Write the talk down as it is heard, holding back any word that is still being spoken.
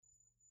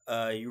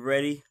You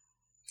ready?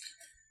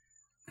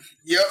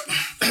 Yep.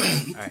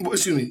 Right.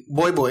 Excuse me.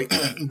 Boy.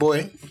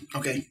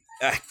 Okay.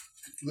 Ah,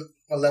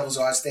 My levels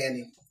are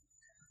outstanding.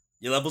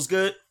 your level's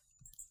good?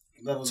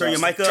 Levels Turn are your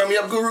mic up. Turn me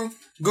up, Guru.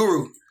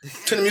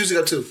 Turn the music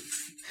up too.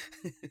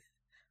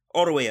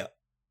 All the way up.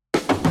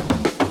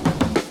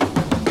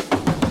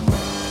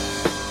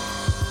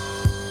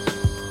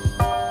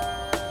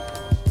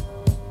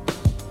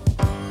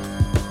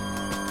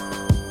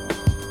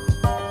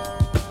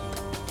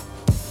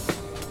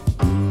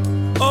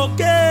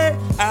 Okay,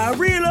 I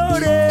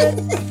reloaded.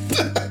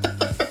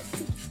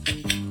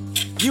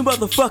 You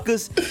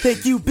motherfuckers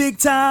think you big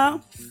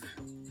time?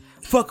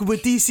 Fucking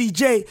with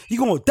DCJ, you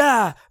gonna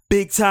die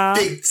big time.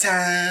 Big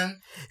time.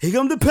 Here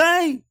come the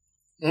pain.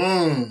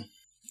 Mm.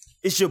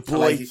 It's your boy,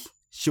 like it.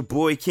 It's your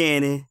boy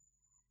Cannon,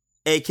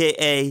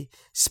 aka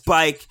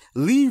Spike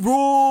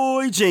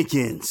Leroy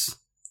Jenkins.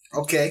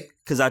 Okay.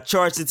 Cause I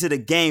charged into the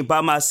game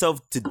by myself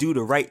to do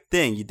the right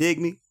thing. You dig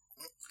me?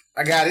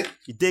 I got it.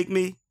 You dig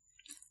me?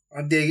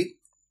 I dig it.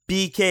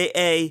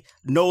 BKA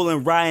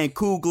Nolan Ryan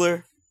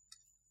Coogler.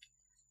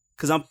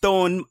 Cause I'm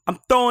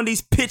throwing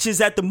these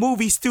pitches at the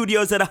movie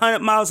studios at 100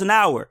 miles an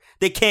hour.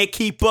 They can't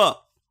keep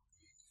up.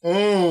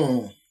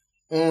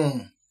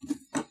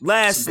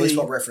 Lastly,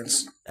 Baseball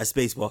reference. that's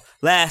baseball.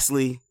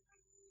 Lastly,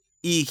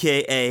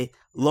 EKA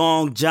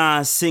Long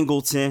John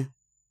Singleton.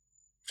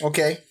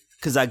 Okay.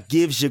 Cause I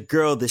gives your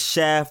girl the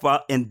shaft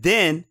and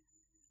then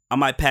I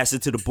might pass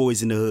it to the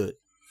boys in the hood.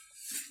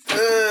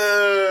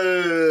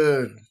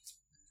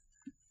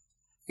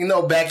 You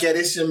know, back at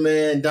it's your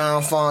man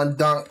Don Fon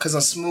Dunk, cause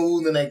I'm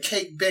smooth and that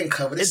cake been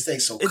covered. It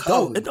stays so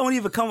cold. It don't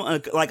even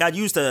come like I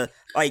used to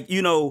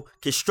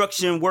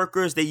construction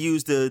workers. They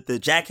use the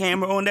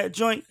jackhammer on that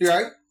joint. You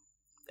right?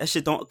 That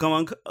shit don't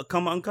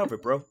come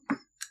uncovered, bro.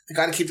 You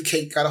gotta keep the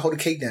cake. Gotta hold the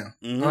cake down.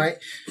 Mhm. All right.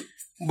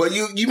 But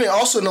you may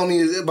also know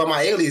me by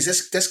my alias.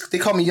 That's they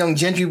call me Young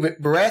Gentry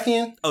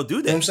Baratheon. Oh, do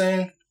You know what that? I'm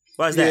saying?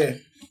 Why is that?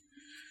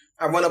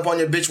 I run up on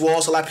your bitch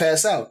wall till I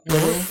pass out.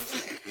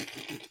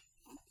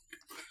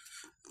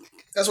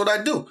 That's what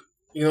I do.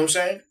 You know what I'm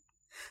saying?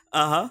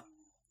 Uh-huh.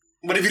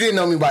 But if you didn't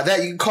know me by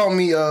that, you can call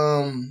me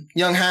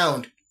Young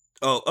Hound.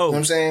 Oh, You know what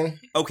I'm saying?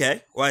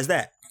 okay. Why is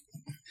that?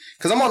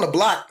 Because I'm on the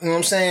block, you know what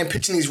I'm saying,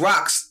 pitching these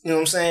rocks, you know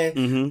what I'm saying,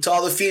 Mm-hmm. to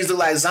all the fiends look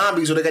like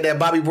zombies or they got that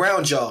Bobby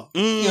Brown jaw.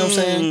 You know what I'm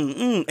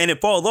saying? And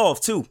it falls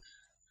off, too.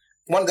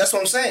 That's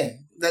what I'm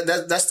saying.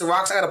 That's the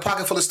rocks. I got a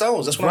pocket full of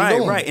stones. That's what I'm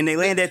doing. Right. And they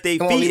land at their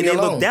Come on, feet leave and me they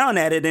alone. look down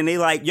at it and they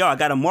like, yo, I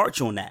got to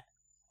march on that.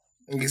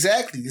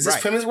 Exactly. Is this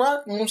Right. Plymouth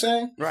Rock? You know what I'm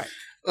saying? Right.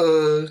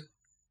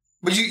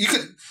 But you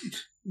could,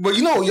 but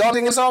you know what y'all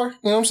niggas are? You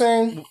know what I'm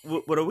saying?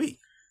 What are we?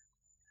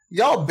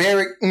 Y'all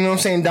barrack, you know what I'm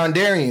saying,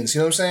 Dondarians, you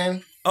know what I'm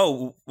saying?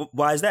 Oh,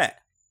 why is that?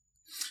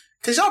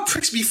 Because y'all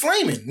pricks be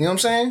flaming, you know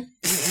what I'm saying?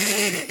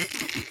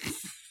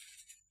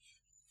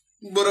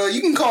 But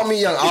you can call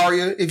me Young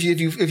Arya if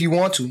you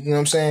want to, you know what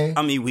I'm saying?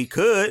 I mean, we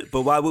could,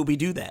 but why would we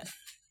do that?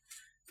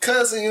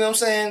 Cause you know what I'm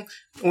saying,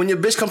 when your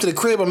bitch come to the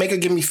crib and make her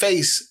give me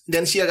face,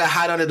 then she got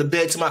hide under the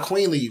bed till my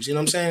queen leaves. You know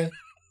what I'm saying?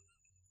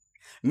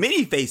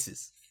 Many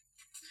faces.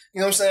 You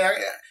know what I'm saying?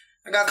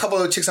 I got a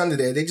couple of chicks under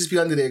there. They just be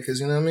under there because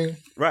you know what I mean.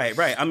 Right.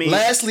 I mean,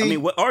 Lastly-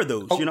 what are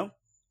those? Oh. You know?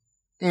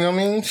 You know what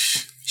I mean?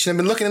 Should have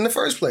been looking in the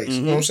first place.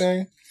 You know what I'm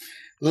saying?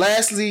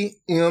 Lastly,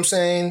 you know what I'm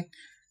saying?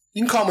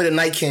 You can call me the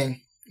Night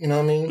King. You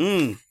know what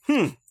I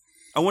mean?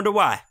 I wonder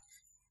why.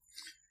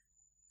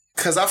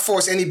 Cause I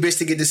force any bitch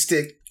to get the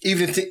stick,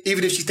 even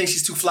if she thinks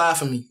she's too fly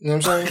for me. You know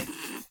what I'm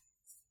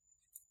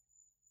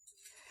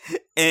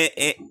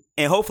saying?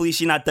 And hopefully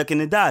she not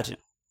ducking and dodging.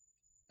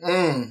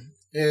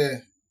 Yeah.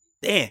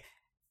 Damn.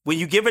 When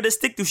you give her the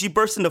stick, do she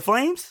burst into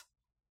flames?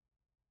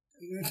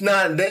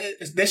 Nah,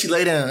 then she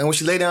lay down. And when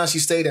she lay down, she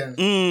stay down.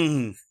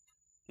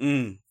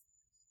 Damn.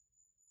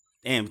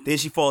 Then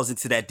she falls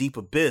into that deep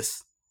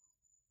abyss.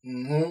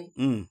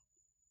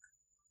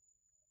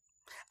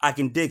 I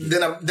can dig it.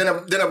 Then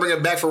I bring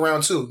it back for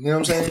round 2. You know what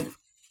I'm saying?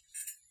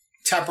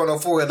 Tap her on her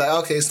forehead like,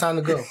 okay, it's time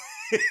to go.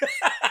 You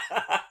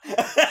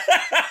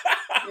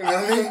know what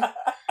I mean?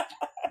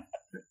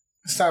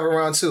 It's time for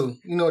round 2.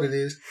 You know what it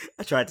is.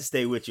 I tried to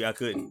stay with you. I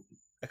couldn't.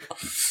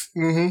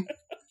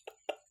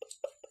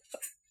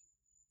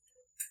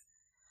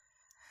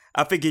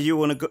 I figured you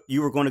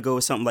were going to go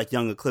with something like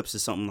Young Eclipse or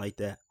something like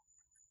that.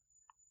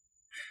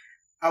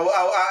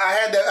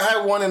 I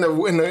had one in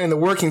the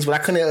workings, but I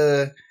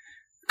couldn't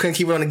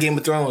keep it on the Game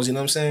of Thrones. You know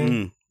what I'm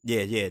saying?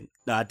 Yeah.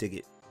 No, I dig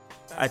it.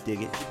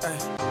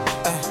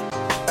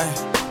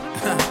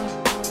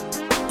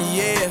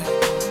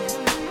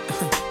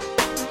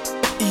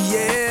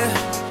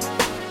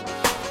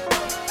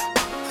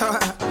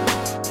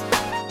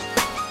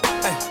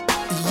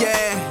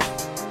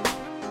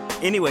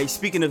 Anyway,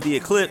 speaking of the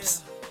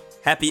eclipse,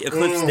 happy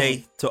Eclipse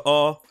Day to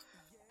all.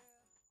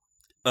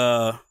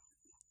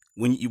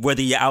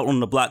 Whether you're out on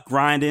the block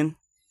grinding,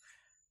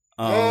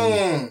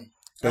 I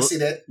see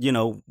that. You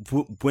know,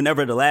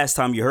 whenever the last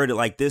time you heard it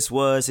like this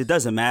was, it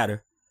doesn't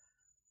matter.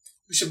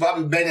 You should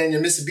probably bang in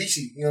your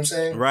Mitsubishi. You know what I'm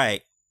saying?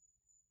 Right.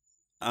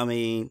 I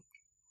mean,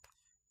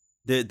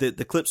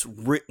 The clips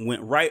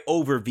went right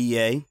over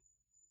VA,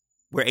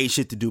 where ain't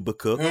shit to do but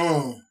cook.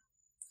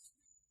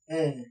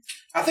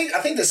 I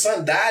think the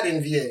son died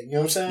in VA. You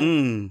know what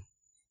I'm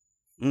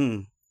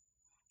saying?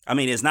 I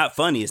mean, it's not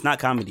funny. It's not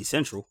Comedy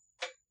Central.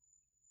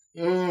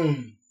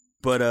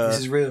 But this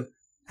is real.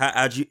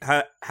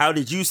 How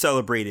did you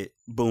celebrate it,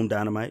 Boom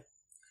Dynamite?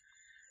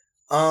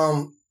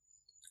 I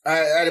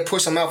had to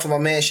push some out for my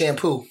man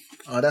Shampoo.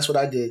 That's what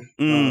I did.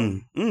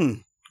 We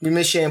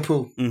miss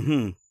Shampoo.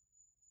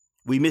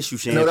 We miss you,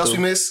 Shampoo. Know what else we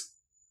miss?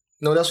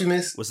 Know what else we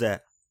miss? What's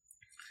that?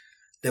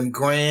 Them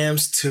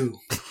grams too.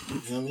 You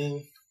know what I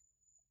mean?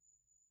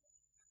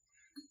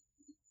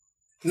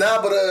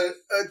 Nah, but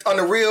on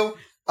the real,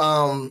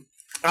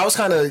 I was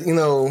kind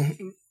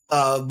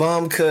of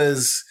bummed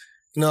because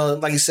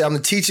like you said, I'm the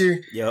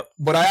teacher. Yep.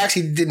 But I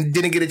actually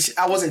didn't get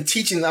I wasn't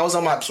teaching. I was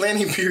on my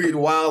planning period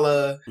while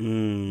the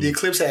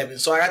eclipse happened.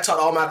 So I taught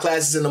all my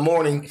classes in the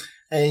morning,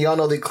 and y'all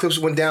know the eclipse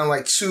went down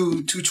like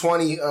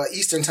 2:20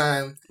 Eastern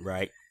time.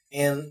 Right.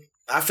 And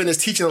I finished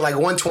teaching at like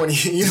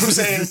 1:20. You know what I'm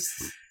saying?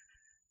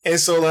 And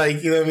so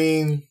like, you know what I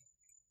mean?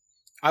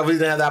 I really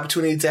didn't have the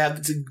opportunity to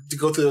have to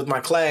go through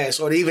my class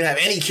or to even have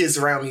any kids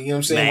around me, you know what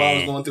I'm saying, while I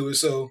was going through it.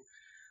 So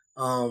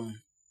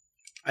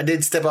I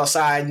did step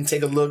outside and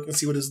take a look and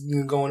see what is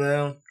going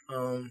on.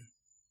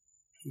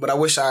 But I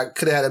wish I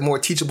could have had a more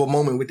teachable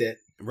moment with that.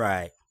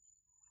 Right.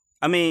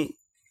 I mean,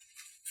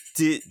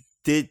 did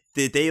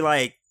they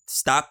like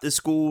stop the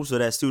school so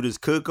that students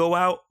could go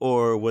out,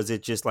 or was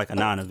it just like a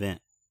non-event?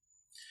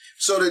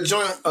 So the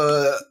joint,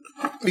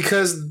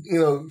 because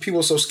people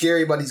are so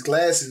scary about these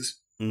glasses.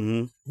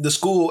 The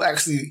school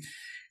actually,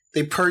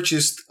 they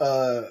purchased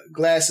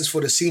glasses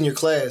for the senior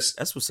class.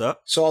 That's what's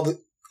up. So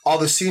all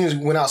the seniors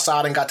went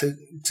outside and got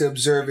to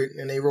observe it,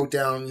 and they wrote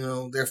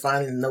down their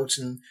finding notes,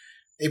 and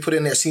they put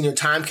in their senior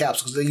time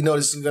capsules. This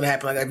is going to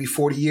happen like every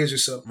 40 years or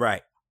so.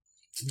 Right.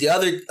 The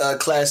other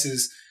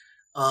classes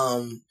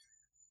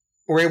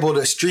were able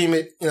to stream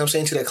it,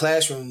 to their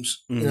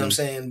classrooms. You know what I'm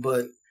saying,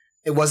 but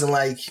it wasn't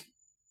like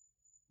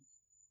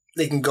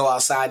they can go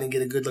outside and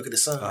get a good look at the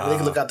sun. They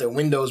can look out their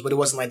windows, but it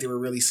wasn't like they were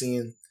really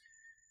seeing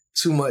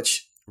too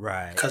much,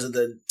 right? Because of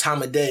the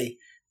time of day.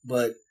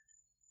 But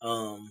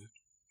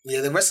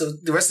the rest of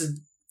the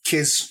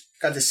kids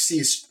got to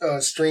see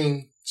a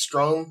stream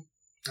strong.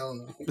 I don't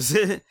know.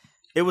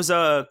 It was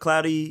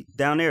cloudy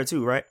down there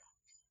too, right?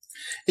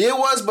 It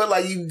was, but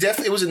like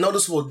it was a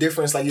noticeable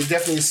difference. Like it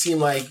definitely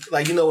seemed like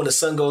when the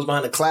sun goes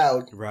behind a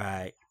cloud,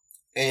 right?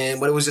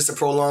 But it was just a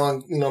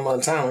prolonged, amount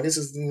of time. Like, this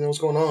is, what's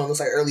going on. It looks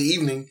like early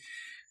evening,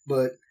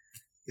 but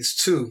it's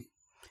 2.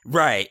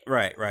 Right.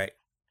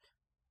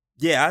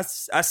 Yeah,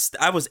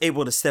 I was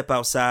able to step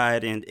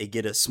outside and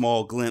get a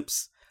small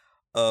glimpse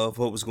of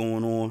what was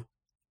going on.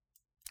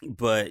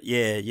 But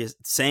yeah,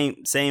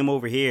 same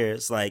over here.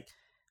 It's like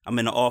I'm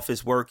in the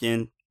office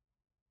working.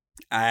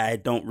 I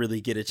don't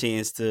really get a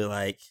chance to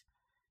like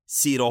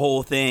see the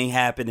whole thing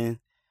happening.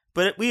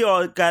 But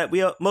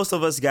most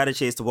of us got a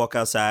chance to walk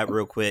outside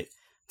real quick.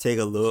 Take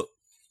a look,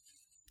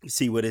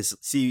 see what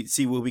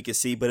we could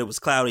see, but it was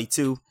cloudy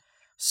too.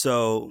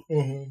 So,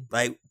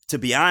 like, to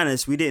be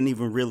honest, we didn't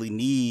even really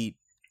need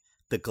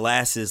the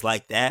glasses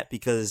like that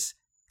because,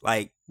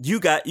 like, you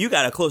got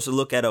a closer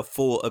look at a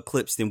full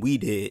eclipse than we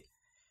did.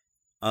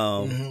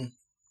 So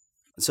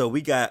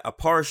we got a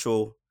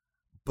partial,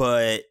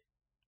 but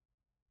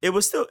it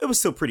was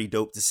still pretty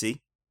dope to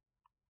see.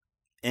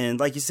 And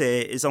like you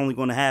said, it's only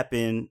going to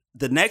happen.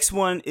 The next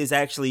one is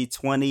actually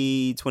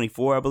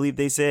 2024, I believe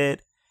they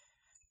said.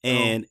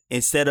 And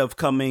instead of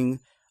coming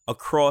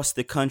across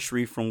the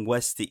country from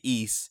west to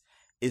east,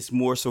 it's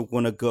more so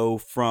going to go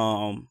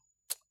from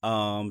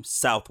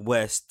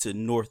southwest to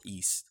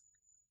northeast.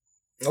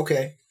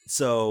 Okay.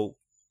 So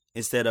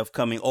instead of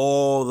coming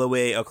all the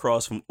way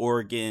across from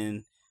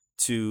Oregon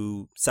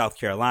to South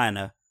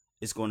Carolina,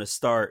 it's going to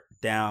start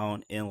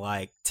down in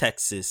like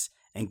Texas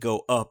and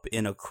go up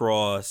and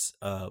across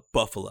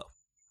Buffalo.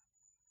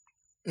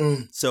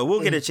 So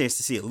we'll get a chance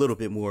to see a little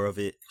bit more of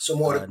it. So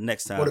more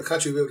next time. More the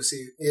country will be able to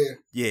see it.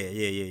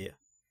 Yeah.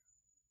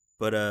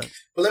 But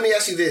let me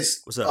ask you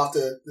this. What's up? Off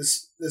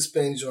this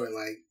spin joint,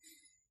 like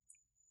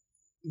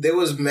there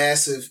was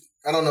massive.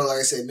 I don't know, like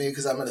I said, maybe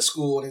because I'm at a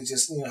school and it's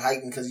just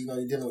hiking because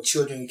you're dealing with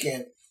children, you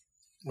can't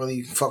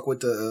really fuck with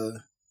the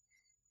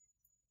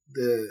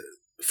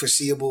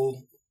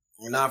foreseeable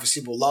or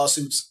non-foreseeable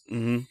lawsuits.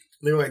 They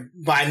were like,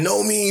 by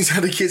no means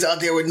are the kids out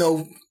there with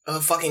no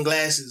fucking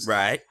glasses.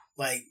 Right.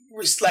 Like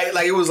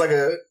it was like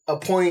a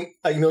point,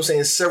 like,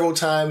 several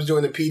times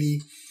during the PD.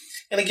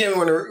 And again, we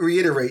want to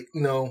reiterate,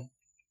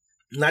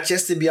 not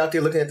just to be out there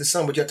looking at the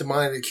sun, but you have to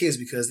monitor the kids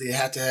because they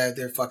have to have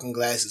their fucking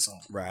glasses on.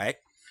 Right.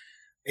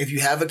 If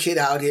you have a kid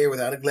out here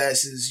without the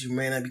glasses, you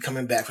may not be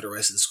coming back for the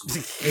rest of the school.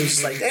 And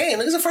it's just like, damn,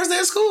 look, it's the first day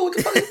of school. What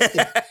the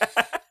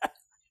fuck?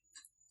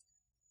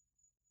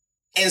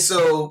 And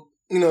so,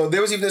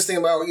 there was even this thing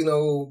about,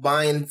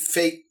 buying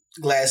fake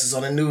glasses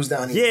on the news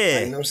down here. Yeah.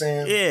 Like, you know what I'm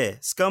saying? Yeah.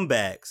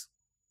 Scumbags.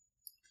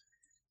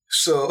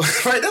 So,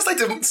 right, that's like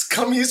the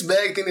scummiest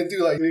bag thing to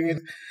do. Like,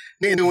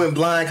 Nigga went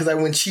blind because I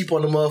went cheap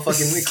on the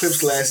motherfucking eclipse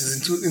glasses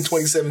in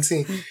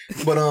 2017.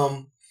 But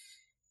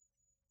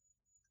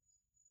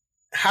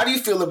how do you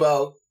feel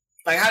about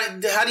how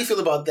do you feel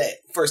about that?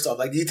 First off,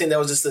 like, do you think that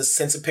was just a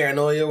sense of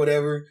paranoia or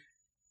whatever,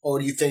 or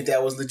do you think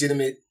that was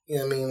legitimate? You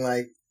know what I mean,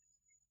 like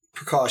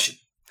precaution,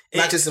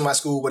 not just in my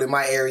school, but in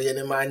my area and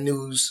in my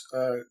news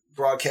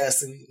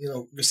broadcasting,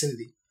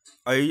 vicinity.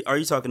 Are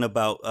you talking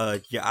about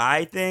your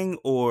eye thing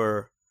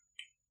or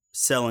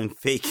selling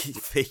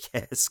fake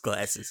ass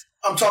glasses?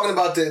 I'm talking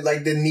about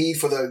the need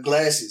for the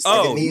glasses.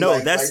 Oh, need, no,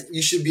 that's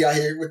you should be out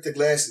here with the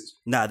glasses.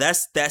 Nah,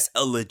 that's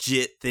a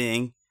legit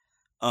thing.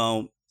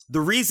 The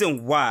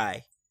reason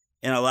why,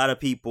 and a lot of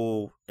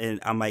people,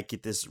 and I might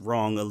get this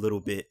wrong a little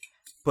bit,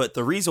 but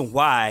the reason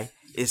why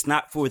it's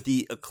not for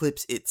the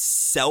eclipse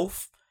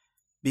itself,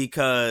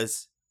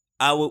 because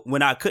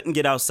when I couldn't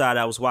get outside,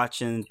 I was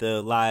watching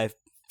the live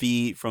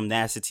feed from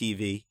NASA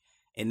TV,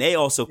 and they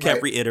also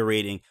kept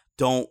reiterating,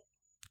 don't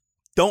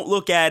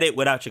look at it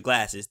without your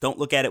glasses. Don't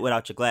look at it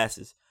without your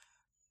glasses.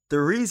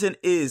 The reason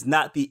is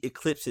not the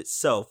eclipse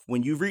itself.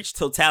 When you reach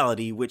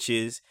totality, which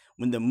is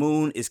when the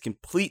moon is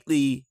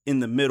completely in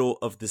the middle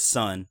of the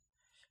sun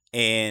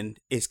and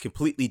it's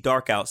completely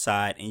dark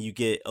outside, and you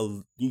get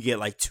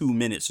like 2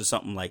 minutes or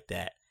something like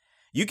that,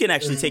 you can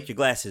actually take your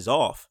glasses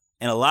off.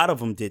 And a lot of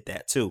them did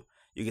that too.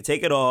 You can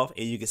take it off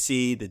and you can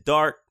see the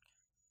dark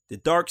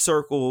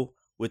circle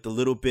with a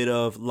little bit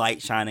of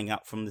light shining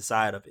out from the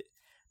side of it.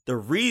 The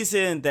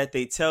reason that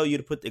they tell you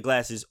to put the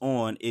glasses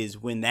on is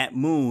when that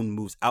moon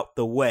moves out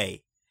the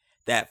way,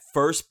 that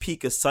first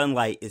peak of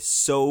sunlight is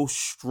so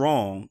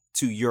strong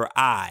to your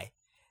eye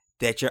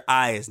that your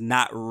eye is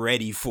not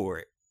ready for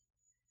it.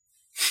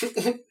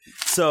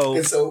 So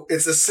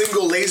it's a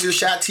single laser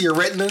shot to your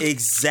retina.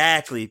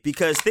 Exactly,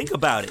 because think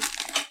about it.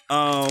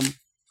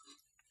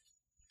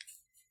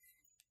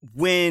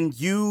 When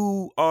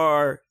you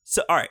are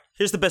all right,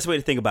 here's the best way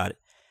to think about it.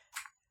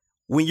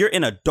 When you're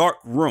in a dark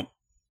room,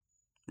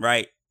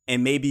 right?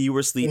 And maybe you were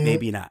asleep,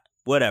 maybe not.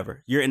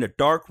 Whatever. You're in a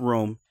dark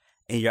room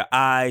and your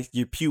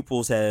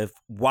pupils have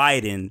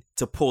widened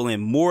to pull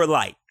in more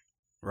light,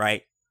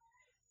 right?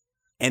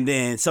 And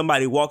then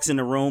somebody walks in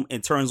the room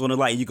and turns on the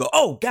light and you go,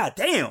 oh, god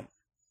damn.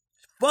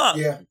 Fuck.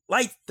 Yeah.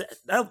 Light,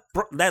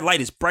 that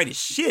light is bright as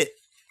shit.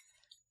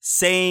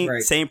 Same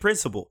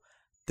principle.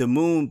 The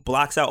moon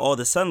blocks out all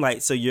the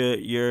sunlight, so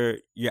your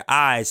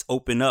eyes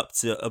open up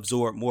to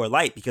absorb more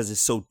light because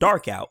it's so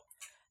dark out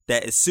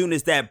that as soon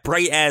as that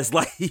bright ass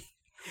light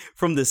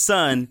from the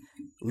sun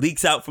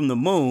leaks out from the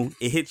moon,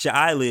 it hits your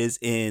eyelids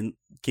and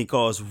can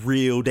cause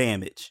real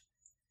damage.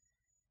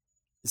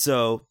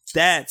 So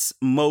that's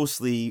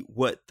mostly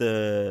what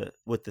the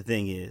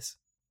thing is.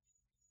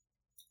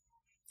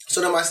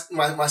 So then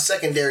my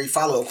secondary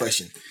follow-up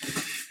question.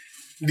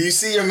 Do you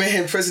see your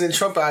man President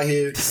Trump out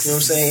here, you know what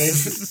I'm saying?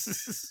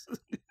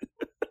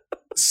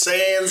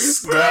 Sans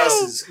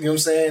glasses, you know what I'm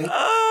saying?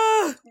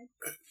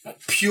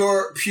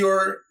 Pure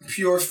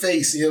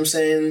face, you know what I'm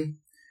saying?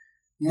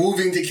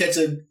 Moving to catch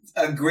a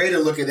greater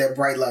look at that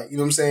bright light, you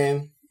know what I'm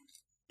saying?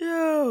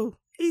 Yo,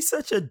 he's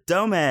such a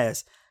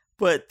dumbass.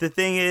 But the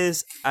thing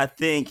is, I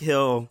think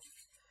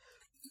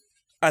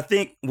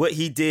what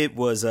he did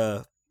was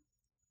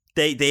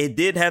they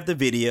did have the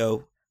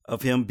video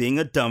of him being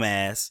a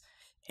dumbass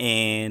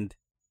and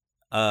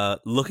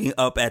looking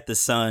up at the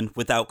sun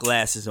without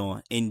glasses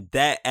on. And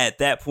that at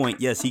that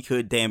point, yes, he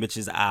could damage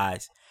his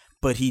eyes,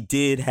 but he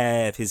did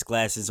have his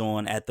glasses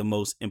on at the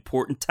most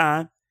important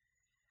time.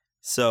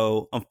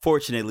 So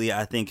unfortunately,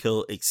 I think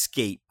he'll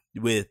escape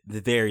with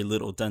the very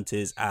little done to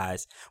his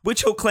eyes,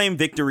 which he'll claim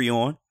victory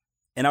on.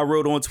 And I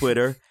wrote on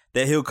Twitter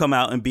that he'll come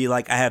out and be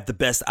like, I have the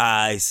best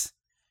eyes.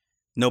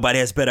 Nobody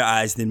has better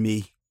eyes than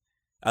me.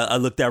 I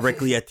looked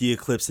directly at the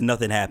eclipse and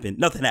nothing happened.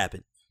 But and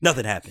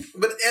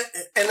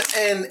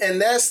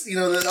that's,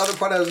 the other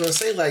part I was going to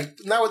say, like,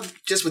 not with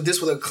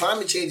with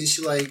climate change and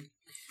shit, like,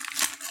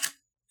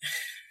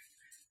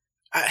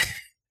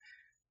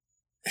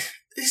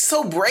 it's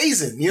so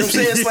brazen. You know what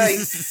I'm saying?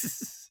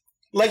 It's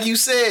like you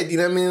said, you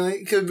know what I mean?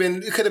 It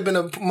could have been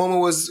a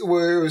moment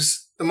where it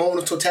was the moment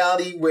of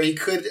totality where he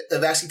could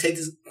have actually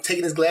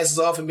taken his glasses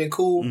off and been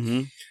cool.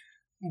 Mm-hmm.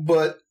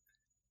 But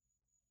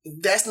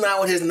that's not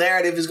what his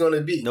narrative is going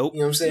to be. Nope. You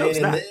know what I'm saying? No, it's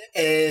not.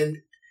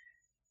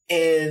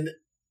 And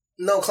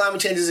no,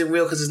 climate change isn't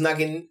real because it's not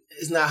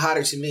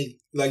hotter to me.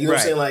 Like, you know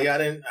what I'm saying? Like,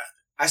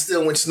 I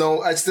still went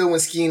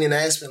skiing in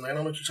Aspen. Like, I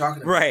don't know what you're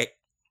talking about. Right.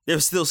 There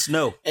was still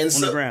snow on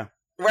the ground.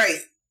 Right.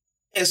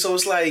 And so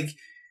it's like,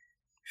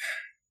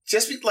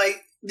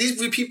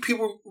 these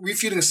people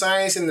refuting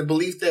science and the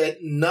belief that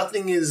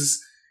nothing is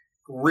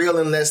real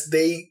unless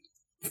they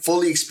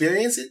fully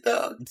experience it,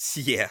 dog.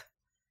 Yeah.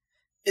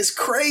 It's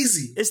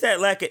crazy. It's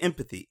that lack of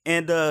empathy.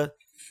 And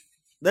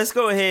let's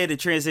go ahead and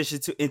transition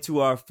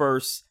into our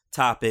first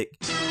topic,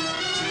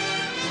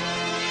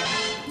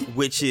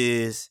 which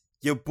is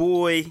your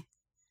boy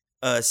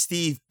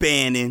Steve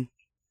Bannon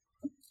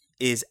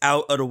is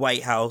out of the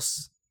White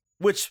House,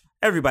 which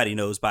everybody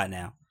knows by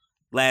now.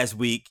 Last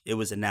week, it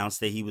was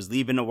announced that he was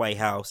leaving the White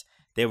House.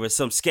 There was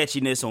some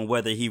sketchiness on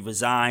whether he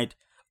resigned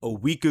a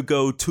week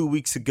ago, 2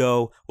 weeks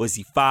ago? Was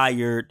he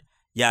fired?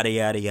 Yada,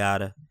 yada,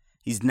 yada.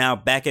 He's now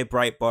back at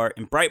Breitbart,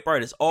 and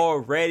Breitbart is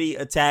already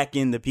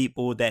attacking the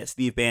people that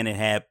Steve Bannon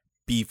had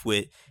beef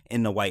with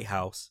in the White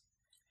House.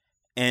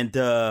 And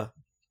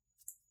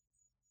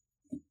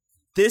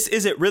this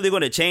isn't really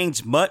going to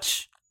change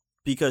much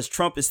because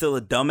Trump is still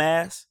a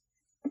dumbass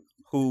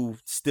who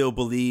still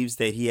believes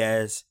that he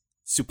has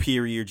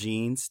superior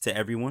genes to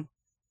everyone.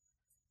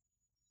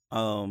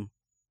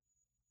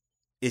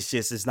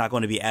 It's not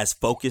going to be as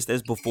focused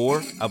as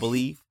before, I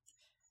believe.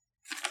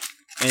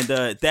 And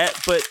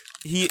but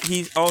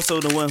he's also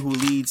the one who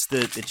leads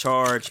the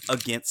charge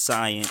against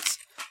science,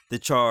 the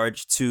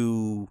charge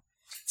to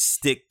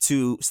stick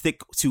to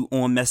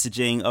on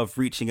messaging of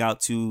reaching out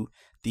to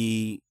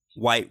the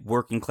white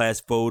working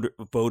class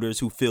voters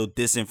who feel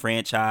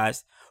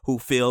disenfranchised, who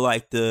feel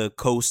like the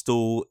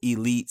coastal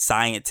elite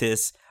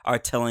scientists are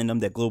telling them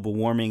that global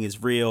warming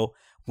is real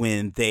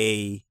when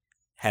they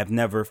have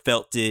never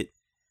felt it,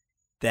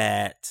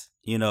 that,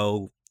 you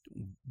know,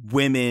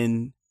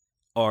 women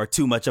are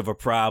too much of a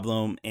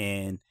problem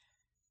and,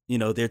 you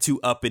know, they're too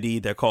uppity,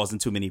 they're causing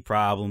too many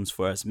problems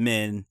for us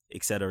men,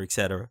 et cetera, et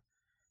cetera.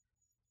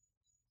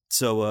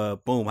 So,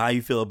 boom, how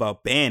you feel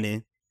about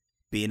Bannon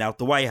being out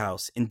the White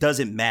House? And does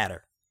it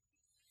matter?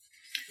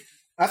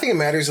 I think it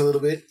matters a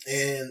little bit.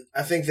 And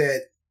I think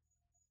that,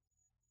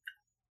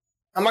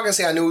 I'm not going to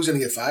say I knew he was going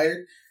to get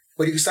fired,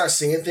 but you can start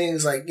seeing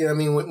things like, you know what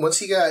I mean? Once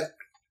he got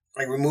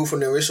like removed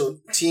from the initial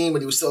team,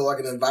 but he was still like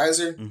an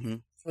advisor,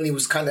 when he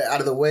was kind of out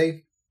of the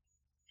way,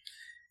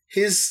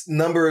 his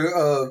number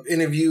of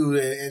interview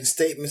and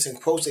statements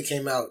and quotes that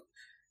came out,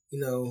 you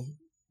know,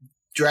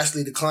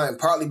 drastically declined,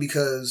 partly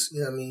because, you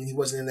know what I mean, he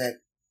wasn't in that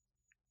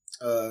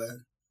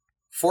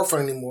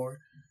forefront anymore,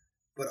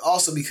 but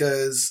also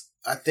because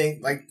I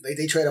think like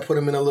they try to put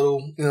him in a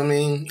little, you know what I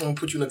mean, I'm going to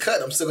put you in a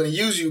cut. I'm still going to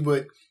use you,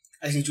 but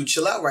I need you to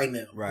chill out right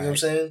now. Right. You know what I'm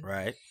saying?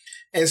 Right.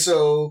 And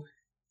so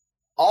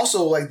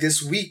also like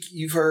this week,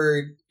 you've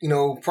heard, you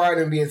know, prior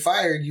to him being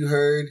fired, you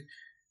heard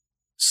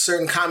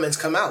certain comments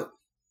come out.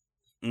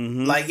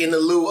 Like in the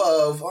lieu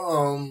of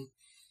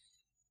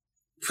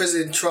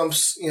President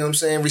Trump's, you know what I'm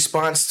saying,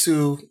 response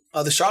to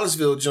the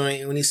Charlottesville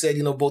joint when he said,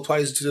 you know, both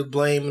parties are to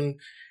blame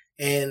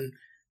and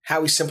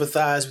how he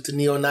sympathized with the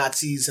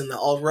neo-Nazis and the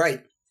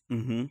alt-right.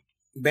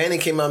 Bannon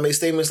came out and made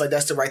statements like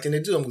that's the right thing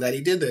to do. I'm glad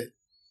he did that.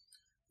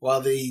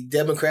 While the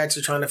Democrats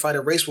are trying to fight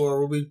a race war,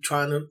 we'll be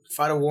trying to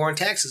fight a war on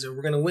taxes, and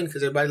we're going to win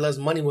because everybody loves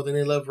money more than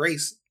they love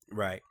race.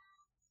 Right.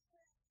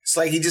 It's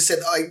like he just said,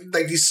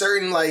 like these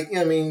certain, like, you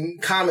know what I mean,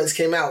 comments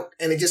came out,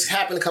 and it just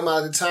happened to come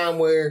out at a time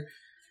where,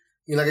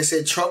 you know, like I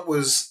said, Trump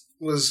was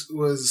in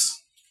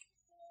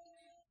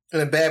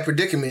a bad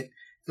predicament,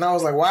 and I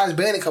was like, why is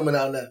Bannon coming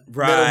out now?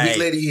 Right. Then a week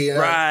later,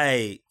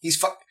 right. He's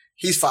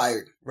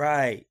fired.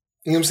 Right.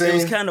 You know what I'm saying?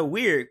 It was kind of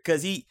weird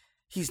because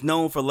he's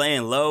known for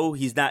laying low.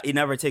 He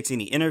never takes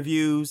any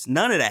interviews,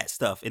 none of that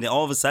stuff, and then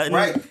all of a sudden,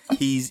 right.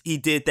 he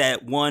did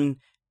that one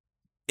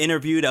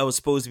interview that was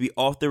supposed to be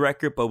off the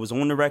record but was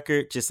on the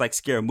record, just like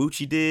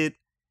Scaramucci did,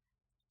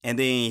 and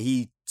then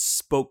he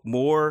spoke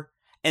more.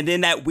 And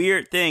then that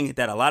weird thing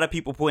that a lot of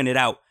people pointed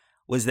out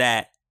was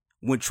that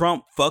when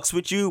Trump fucks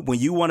with you, when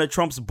you one of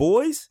Trump's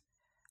boys,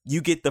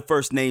 you get the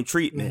first name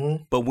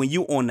treatment, but when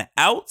you on the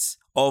outs,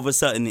 all of a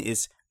sudden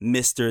it's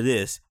Mr.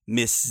 this,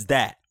 Mrs.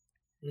 that.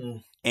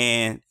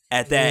 And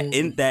at that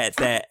in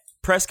that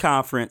press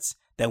conference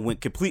that went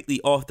completely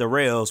off the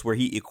rails, where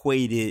he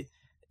equated,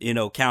 you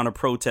know, counter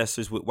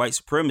protesters with white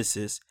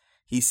supremacists,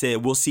 he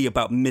said, we'll see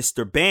about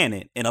Mr.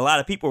 Bannon. And a lot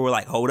of people were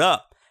like, hold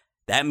up.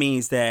 That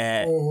means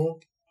that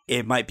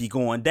it might be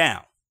going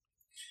down.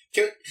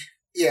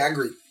 Yeah, I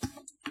agree.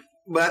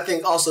 But I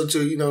think also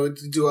to, you know,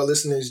 to do our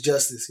listeners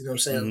justice, you know what I'm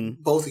saying?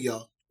 Both of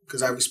y'all,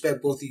 because I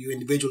respect both of you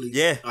individually.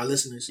 Yeah. Our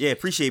listeners. Yeah,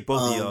 appreciate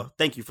both of y'all.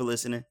 Thank you for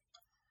listening.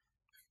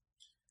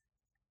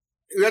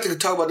 We have to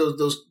talk about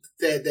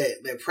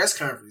that press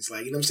conference.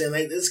 Like, you know what I'm saying?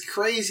 Like, it's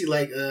crazy.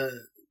 Like,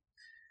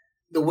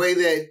 the way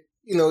that,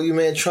 you know, your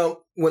man Trump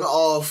went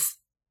off,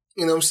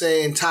 you know what I'm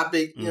saying,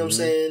 topic, you know what I'm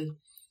saying?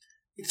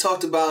 He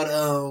talked about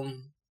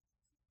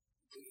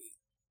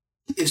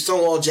if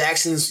Stonewall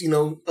Jackson's, you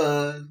know,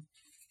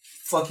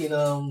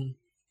 fucking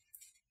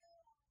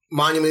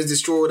monument is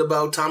destroyed,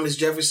 about Thomas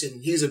Jefferson.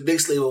 He's a big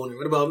slave owner.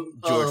 What about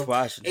George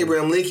Washington?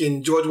 Abraham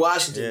Lincoln, George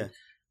Washington. Yeah.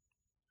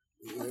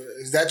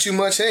 Is that too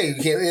much? Hey, you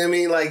can't, you know what I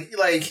mean? Like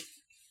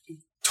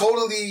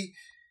totally,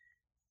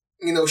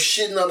 you know,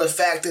 shitting on the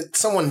fact that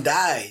someone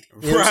died.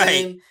 You know what I'm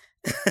saying?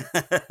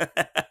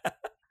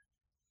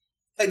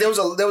 Like there was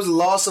a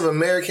loss of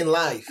American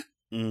life.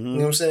 You know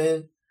what I'm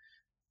saying?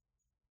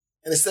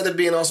 And instead of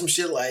being on some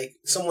shit like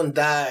someone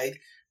died,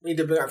 we need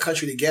to bring our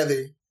country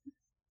together,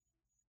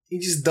 he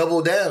just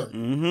doubled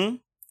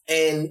down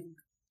and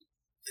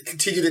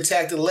continued to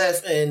attack the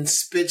left and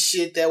spit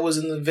shit that was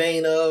in the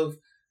vein of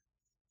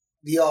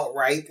the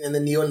alt-right and the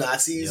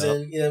neo-Nazis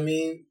and, you know what I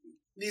mean,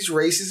 these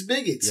racist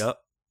bigots. Yep.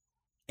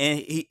 And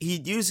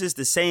he uses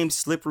the same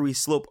slippery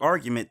slope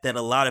argument that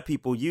a lot of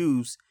people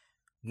use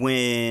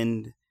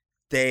when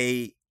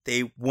they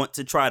want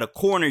to try to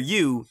corner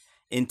you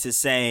into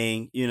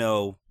saying,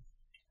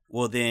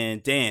 well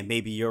then, damn,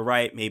 maybe you're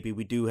right. Maybe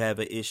we do have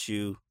an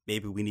issue.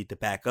 Maybe we need to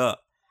back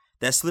up.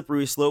 That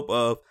slippery slope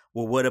of,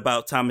 well, what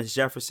about Thomas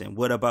Jefferson?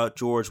 What about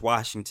George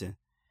Washington?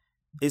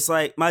 It's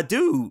like, my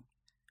dude,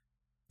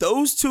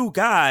 those two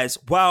guys,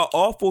 while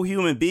awful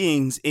human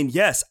beings, and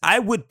yes, I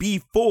would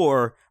be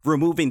for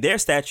removing their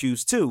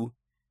statues too.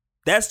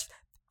 That's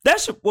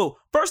well,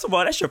 first of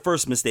all, that's your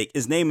first mistake,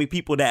 is naming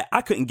people that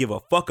I couldn't give a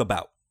fuck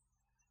about.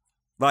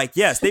 Like,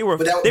 yes, they were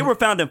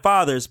founding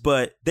fathers,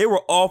 but they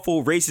were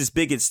awful racist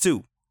bigots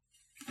too.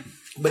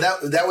 But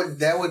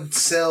that would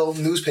sell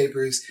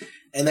newspapers,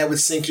 and that would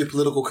sink your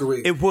political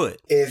career. It would.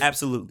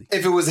 Absolutely.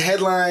 If it was a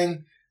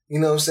headline,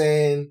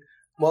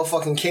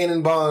 motherfucking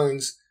Cannon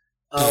Barnes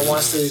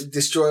wants to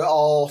destroy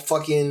all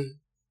fucking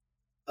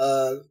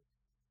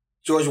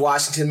George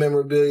Washington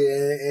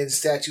memorabilia and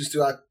statues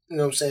throughout,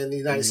 the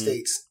United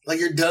States. Like,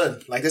 you're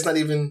done. Like, that's not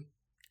even...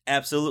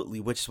 Absolutely,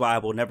 which is why I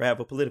will never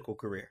have a political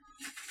career.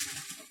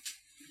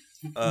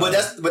 But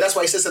that's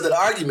why he says that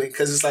argument,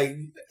 because it's like,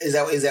 is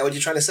that what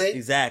you're trying to say?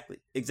 Exactly.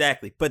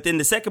 But then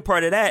the second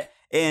part of that,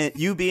 and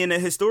you being a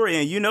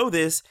historian,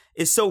 this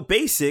is so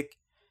basic.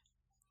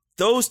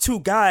 Those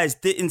two guys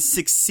didn't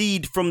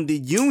succeed from the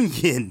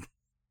Union.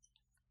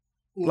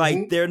 Mm-hmm.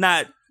 Like, they're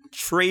not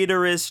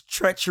traitorous,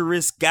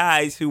 treacherous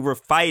guys who were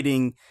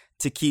fighting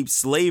to keep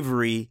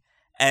slavery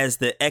as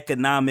the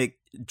economic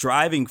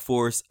driving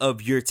force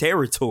of your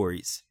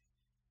territories.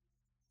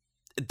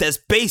 That's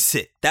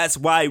basic. That's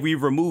why we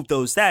removed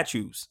those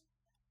statues.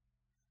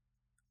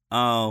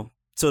 So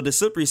the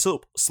slippery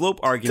slope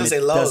argument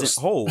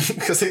doesn't hold.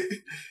 Because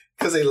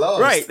they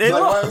lost. Right, they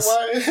lost.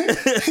 Why?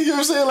 You know what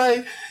I'm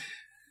saying?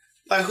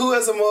 Like who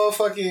has a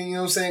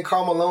motherfucking,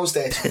 Karl Malone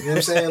statue? You know what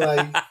I'm saying?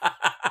 Like,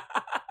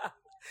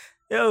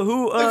 yo,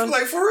 who?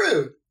 Like for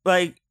real?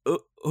 Like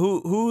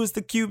who is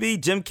the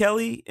QB? Jim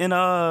Kelly in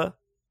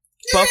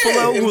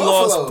Buffalo, who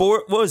lost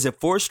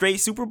four straight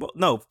Super Bowl?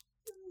 No.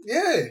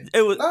 Yeah.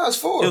 It's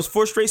 4. It was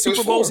 4 straight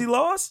Super Bowls he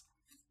lost?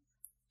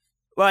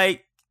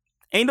 Like,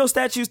 ain't no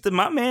statues to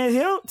my man,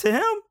 to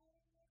him.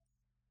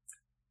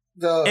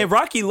 And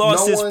Rocky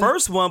lost his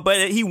first one,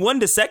 but he won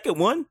the second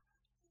one.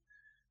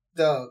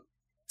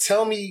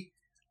 Tell me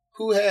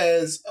who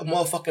has a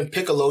motherfucking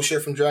Piccolo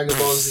shirt from Dragon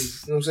Ball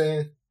Z. You know what I'm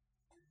saying?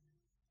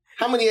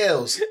 How many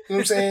L's? You know what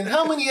I'm saying?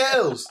 How many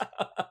L's?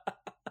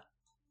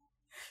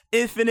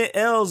 Infinite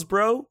L's,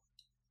 bro.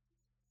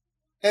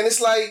 And it's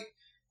like,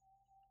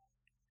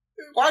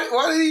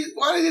 why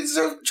did they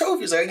deserve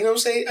trophies? Like, you know what I'm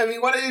saying? I mean,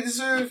 why did they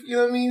deserve,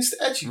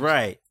 statues?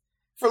 Right.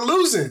 For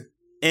losing.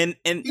 And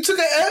you took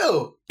an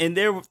L. And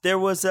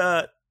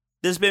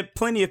there's been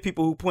plenty of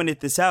people who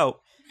pointed this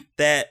out,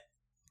 that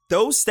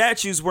those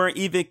statues weren't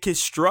even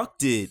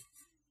constructed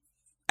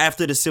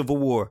after the Civil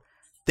War.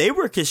 They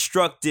were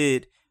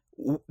constructed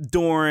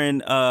during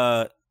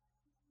the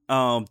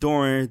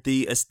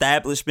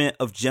establishment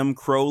of Jim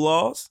Crow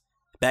laws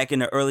back in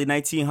the early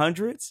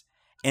 1900s.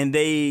 And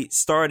they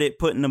started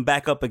putting them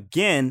back up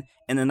again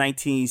in the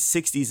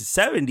 1960s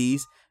and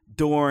 70s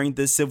during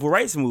the Civil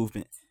Rights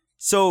Movement.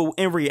 So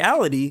in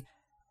reality,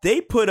 they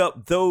put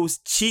up those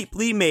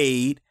cheaply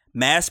made,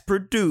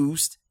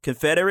 mass-produced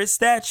Confederate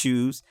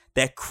statues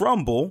that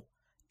crumble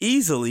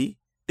easily.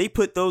 They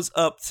put those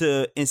up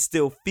to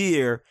instill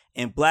fear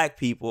in black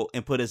people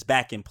and put us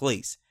back in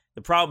place.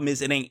 The problem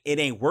is it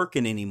ain't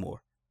working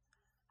anymore.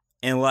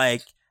 And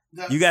like,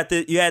 you had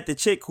the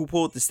chick who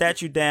pulled the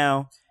statue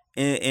down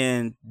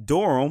in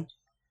Durham,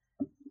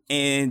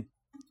 and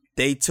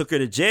they took her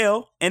to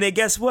jail, and then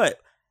guess what?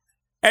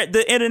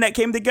 The internet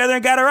came together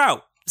and got her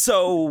out.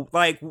 So,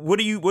 like, what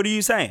are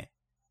you saying?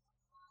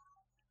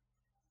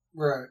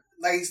 Right,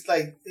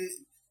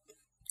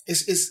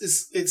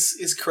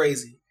 it's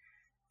crazy,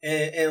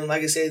 and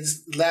like I said,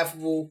 it's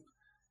laughable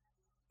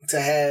to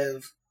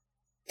have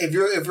if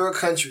you're a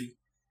country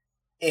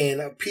and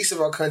a piece of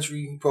our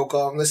country broke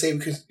off. Let's say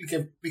we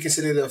can be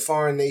considered a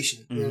foreign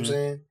nation. You know what I'm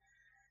saying?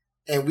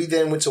 And we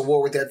then went to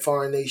war with that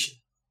foreign nation.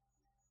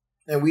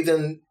 And we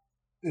then,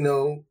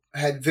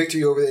 had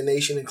victory over that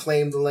nation and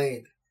claimed the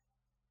land.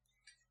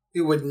 We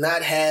would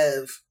not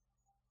have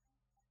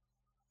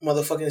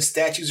motherfucking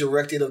statues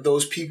erected of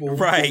those people who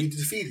we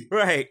defeated.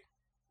 Right.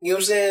 You know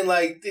what I'm saying?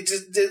 Like,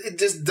 it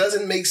just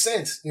doesn't make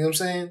sense. You know what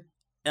I'm saying?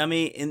 I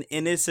mean,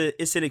 and it's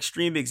an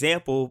extreme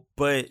example,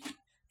 but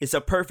it's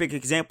a perfect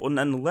example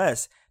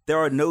nonetheless. There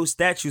are no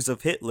statues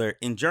of Hitler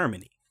in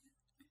Germany.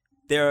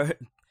 There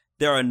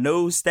are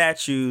no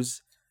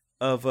statues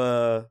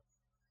of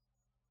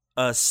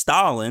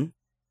Stalin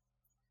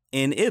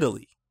in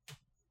Italy.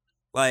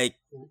 Like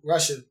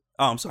Russia.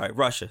 Oh, I'm sorry,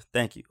 Russia.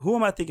 Thank you. Who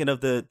am I thinking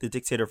of the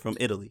dictator from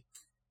Italy?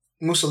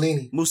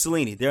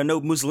 Mussolini. There are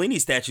no Mussolini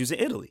statues in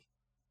Italy.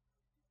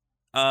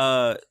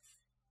 So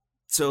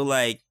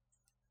like,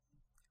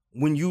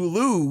 when you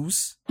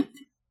lose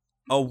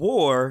a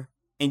war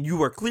and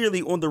you are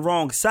clearly on the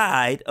wrong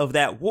side of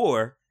that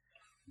war,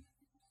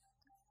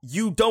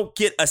 you don't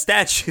get a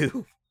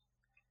statue.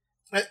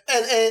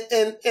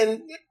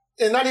 And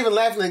not even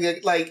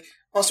laughing, like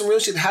on some real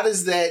shit, how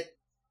does that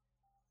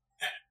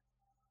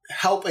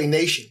help a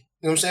nation.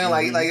 You know what I'm saying?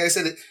 Mm-hmm. Like I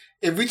said,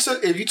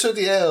 if you took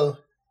the L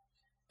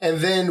and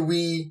then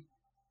we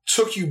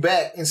took you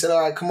back and said,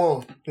 all right, come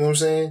on. You know what I'm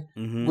saying?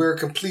 Mm-hmm. We're a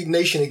complete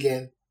nation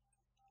again.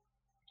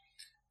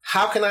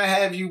 How can I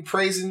have you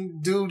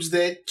praising dudes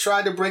that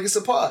tried to break us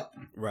apart?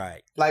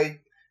 Right.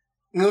 Like,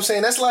 you know what I'm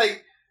saying? That's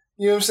like,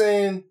 you know what I'm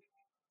saying?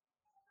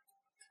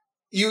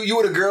 You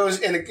were the girls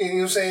and you know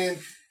what I'm saying?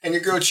 And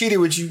your girl cheated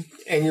with you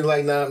and you're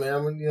like, nah, man,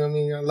 you know what I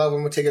mean? I love her.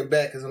 I'm going to take her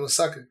back because I'm a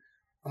sucker.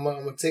 I'm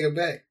going to take her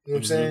back. You know what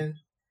I'm saying?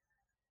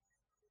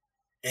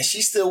 And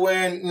she's still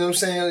wearing, you know what I'm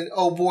saying,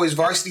 old boy's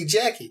varsity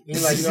jacket.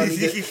 You're like, you know, I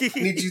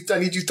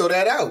need you to throw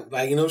that out.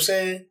 Like, you know what I'm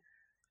saying?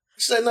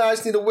 She's like, no, I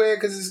just need to wear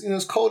it because it's, you know,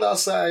 it's cold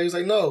outside. He was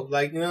like, no,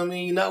 like, you know what I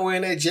mean? You're not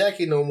wearing that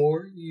jacket no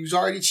more. You was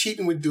already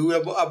cheating with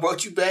dude. I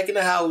brought you back in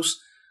the house.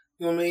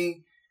 You know what I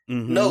mean?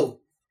 Mm-hmm. No.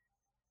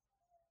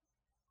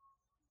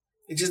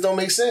 It just don't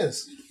make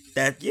sense.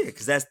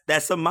 Because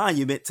that's a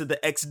monument to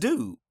the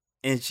ex-dude.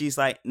 And she's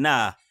like,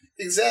 nah.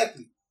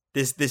 Exactly.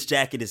 This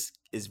jacket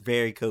is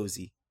very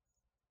cozy.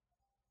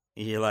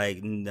 And you're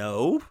like,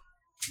 no.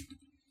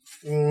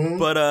 Mm-hmm.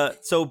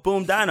 But so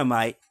Boom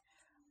Dynamite,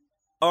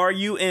 are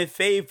you in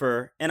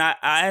favor? And I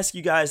asked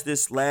you guys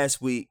this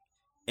last week,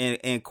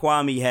 and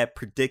Kwame had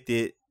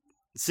predicted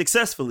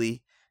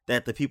successfully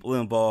that the people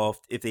involved,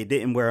 if they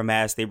didn't wear a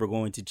mask, they were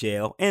going to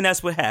jail. And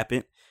that's what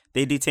happened.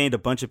 They detained a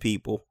bunch of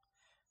people.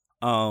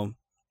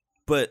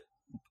 But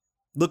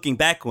looking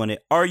back on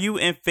it, are you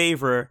in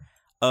favor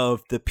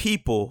of the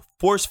people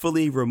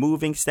forcefully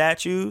removing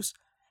statues?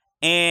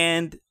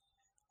 And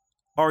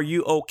are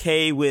you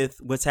okay with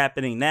what's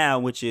happening now,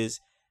 which is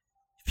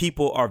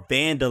people are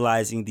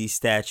vandalizing these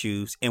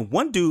statues? And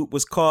one dude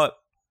was caught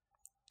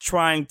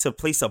trying to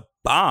place a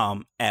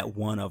bomb at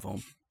one of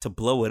them to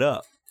blow it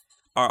up.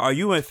 Are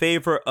you in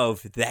favor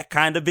of that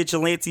kind of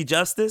vigilante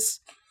justice?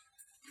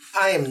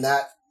 I am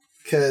not,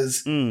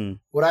 because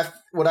what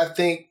I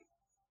think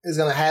is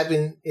gonna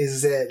happen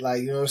is that,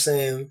 like, you know what I'm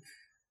saying,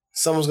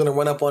 someone's gonna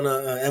run up on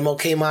a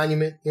MLK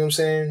monument, you know what I'm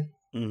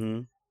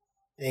saying,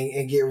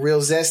 and get real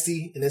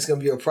zesty, and it's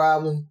gonna be a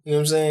problem, you know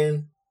what I'm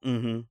saying,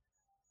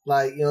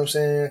 like, you know what I'm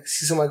saying,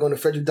 see somebody going to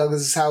Frederick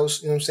Douglass's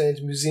house, you know what I'm saying,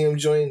 to museum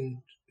joint and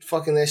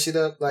fucking that shit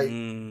up, like.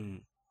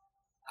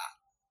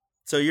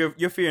 So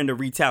you're fearing the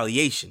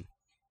retaliation.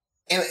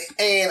 And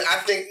I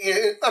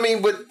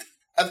think, but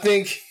I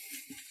think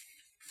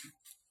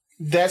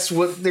that's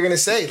what they're gonna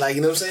say. Like,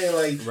 you know what I'm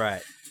saying? Like,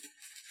 right.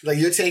 Like,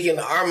 you're taking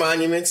our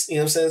monuments, you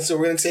know what I'm saying? So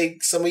we're gonna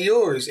take some of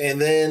yours, and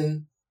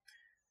then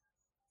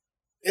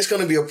it's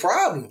gonna be a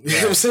problem. You know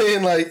what I'm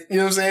saying? Like, you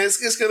know what I'm saying?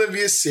 It's gonna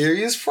be a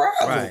serious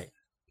problem. Right.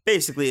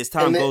 Basically, as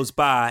time goes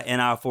by, an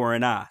eye for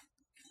an eye.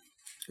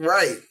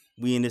 Right.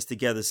 We in this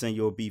together, saying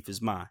your beef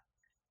is mine.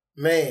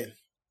 Man.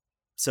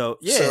 So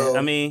yeah,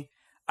 I mean,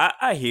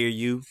 I hear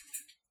you.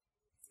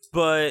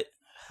 But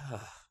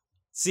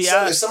see,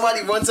 so if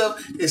somebody runs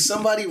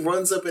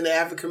up in the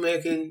African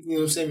American, you know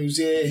what I'm saying,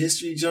 museum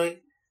history joint,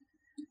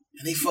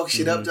 and they fuck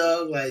shit up,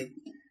 dog, like,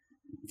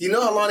 you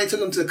know how long they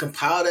took them to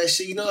compile that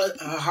shit? You know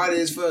how hard it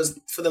is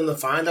for them to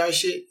find our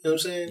shit? You know what I'm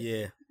saying?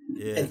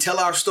 Yeah. And tell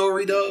our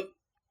story, dog.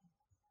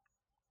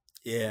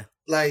 Yeah.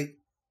 Like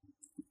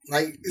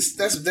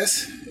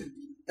that's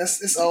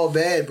it's all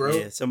bad, bro.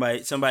 Yeah.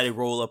 Somebody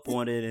roll up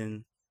on it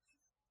and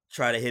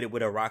try to hit it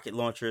with a rocket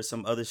launcher or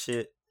some other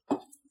shit.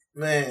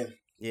 Man.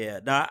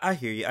 Yeah, nah, I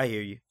hear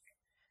you.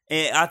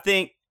 And I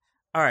think,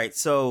 all right,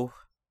 so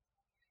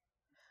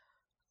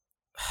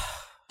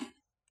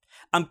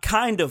I'm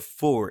kind of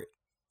for it,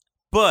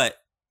 but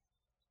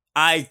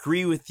I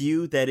agree with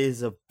you that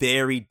is a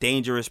very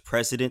dangerous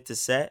precedent to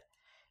set.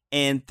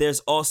 And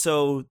there's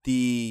also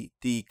the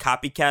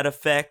copycat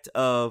effect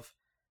of,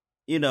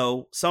 you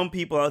know, some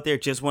people out there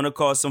just want to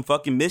cause some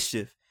fucking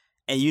mischief.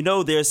 And you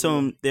know, there's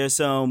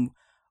some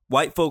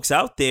white folks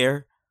out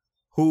there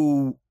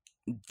who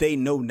they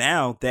know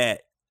now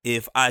that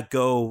if I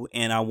go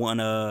and I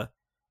wanna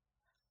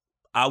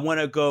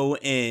go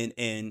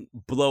and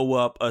blow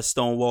up a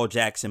Stonewall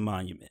Jackson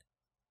monument,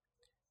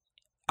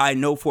 I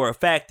know for a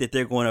fact that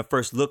they're going to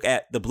first look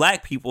at the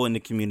black people in the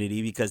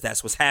community because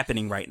that's what's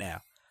happening right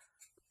now.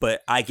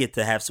 But I get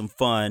to have some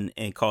fun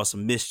and cause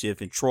some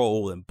mischief and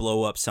troll and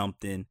blow up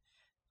something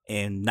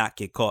and not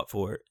get caught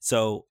for it.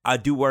 So I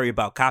do worry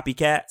about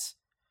copycats.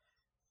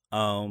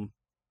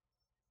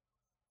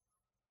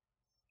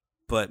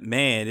 But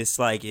man, it's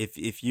like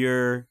if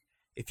you're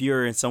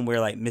in somewhere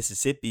like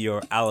Mississippi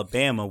or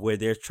Alabama where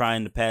they're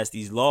trying to pass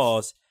these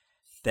laws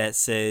that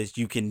says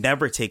you can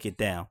never take it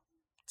down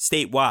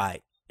statewide,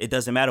 it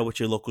doesn't matter what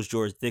your local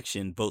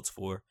jurisdiction votes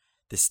for.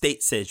 The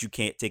state says you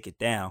can't take it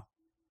down.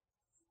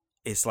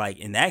 It's like,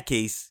 in that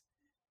case,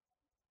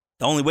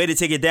 the only way to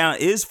take it down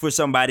is for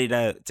somebody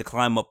to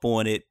climb up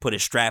on it, put a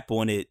strap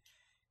on it,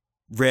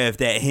 rev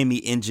that Hemi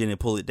engine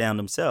and pull it down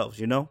themselves,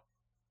 you know?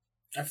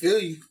 I feel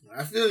you.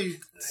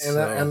 And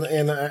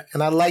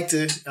I like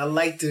the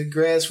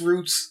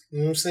grassroots, you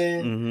know what I'm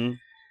saying? Mm-hmm.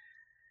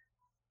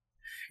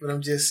 But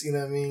I'm just, you know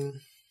what I mean?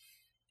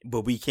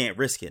 But we can't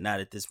risk it, not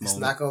at this moment.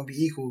 It's not going to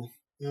be equal,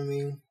 you know what I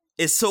mean?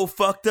 It's so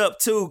fucked up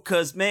too,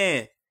 cuz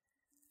man,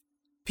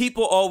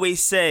 people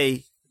always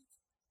say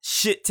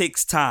shit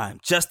takes time.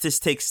 Justice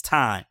takes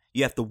time.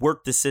 You have to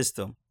work the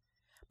system.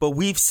 But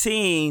we've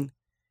seen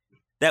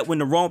that when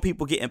the wrong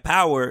people get in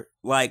power,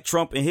 like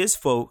Trump and his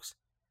folks,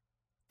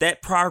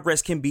 that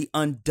progress can be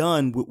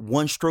undone with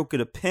one stroke of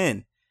the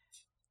pen.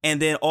 And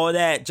then all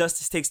that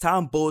justice takes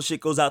time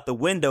bullshit goes out the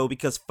window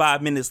because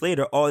 5 minutes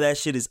later, all that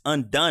shit is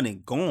undone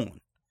and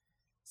gone.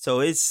 So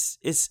it's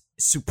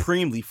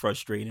supremely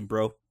frustrating,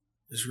 bro.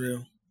 It's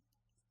real.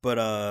 But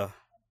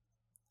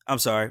I'm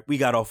sorry, we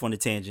got off on a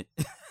tangent.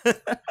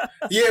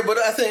 Yeah, but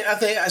I think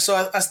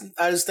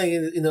I was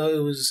thinking, you know, it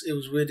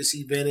was weird to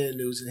see Bannon in the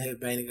news and had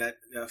Bannon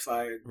got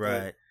fired.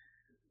 Right.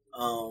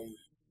 But,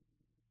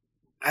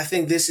 I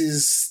think this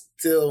is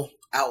still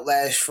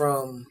outlash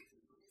from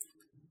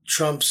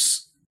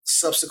Trump's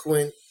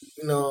subsequent,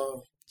 you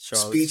know,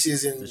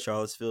 speeches and the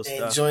Charlottesville and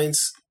stuff.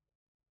 Joints.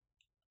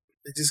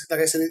 It just, like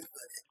I said,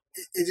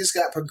 it just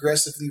got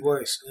progressively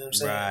worse. You know what I'm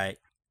saying? Right.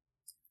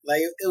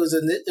 Like it was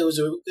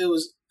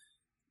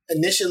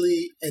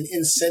initially an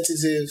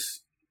insensitive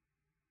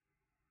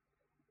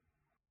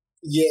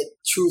yet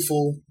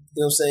truthful,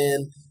 you know what I'm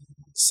saying,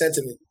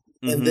 sentiment.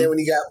 Mm-hmm. And then when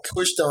he got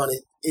pushed on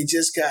it, it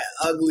just got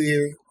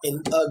uglier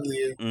and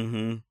uglier.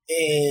 Mm-hmm.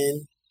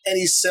 And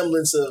any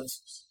semblance of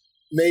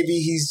maybe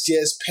he's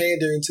just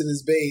pandering to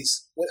this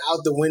base went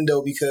out the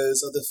window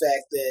because of the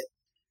fact that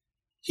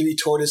he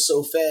retorted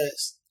so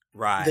fast.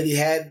 Right. That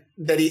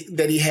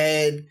he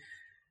had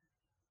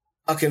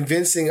a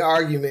convincing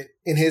argument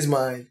in his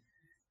mind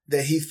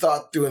that he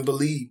thought through and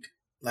believed.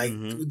 Like,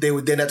 they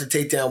would then have to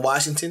take down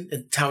Washington.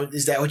 And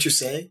is that what you're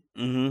saying?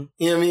 Mm-hmm.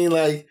 You know what I mean?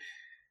 Like,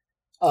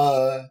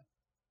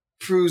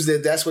 proves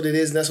that that's what it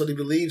is and that's what he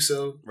believes.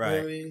 So, right. You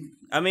know what I mean?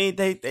 I mean,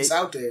 it's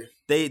out there.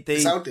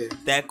 It's out there.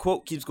 That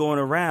quote keeps going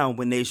around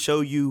when they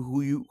show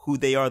you who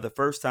they are the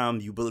first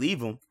time you believe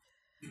them.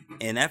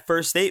 And that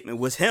first statement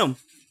was him.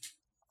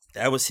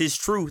 That was his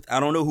truth. I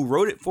don't know who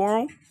wrote it for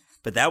him,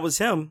 but that was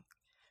him.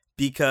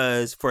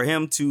 Because for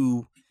him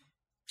to,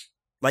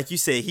 like you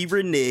said, he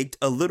reneged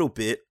a little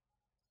bit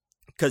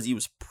because he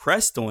was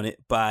pressed on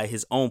it by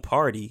his own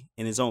party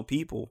and his own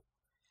people.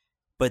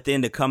 But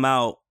then to come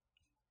out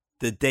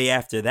the day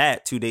after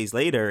that, 2 days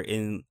later,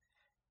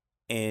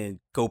 and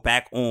go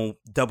back on,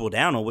 double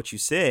down on what you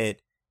said,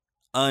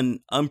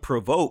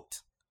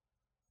 unprovoked,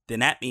 then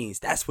that means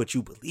that's what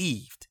you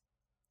believed.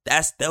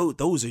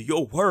 Those are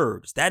your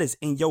words. That is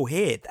in your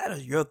head. That are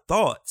your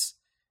thoughts.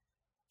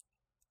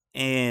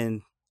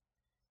 And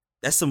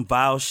that's some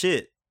vile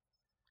shit.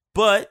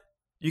 But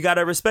you got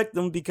to respect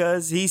him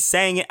because he's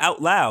saying it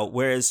out loud,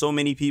 whereas so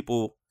many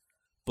people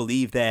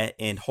believe that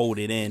and hold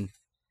it in,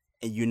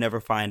 and you never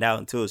find out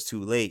until it's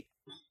too late.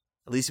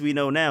 At least we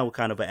know now what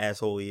kind of an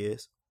asshole he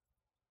is.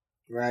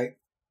 Right.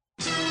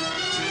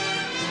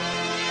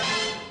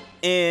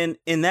 And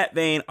in that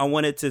vein, I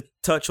wanted to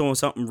touch on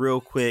something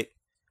real quick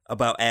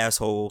about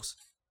assholes.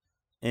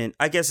 And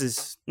I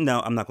guess I'm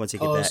not going to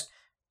take it back.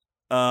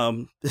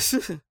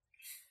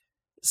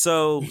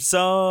 So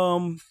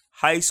some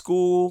high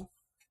school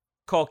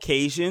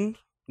Caucasian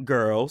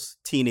girls,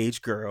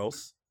 teenage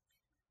girls,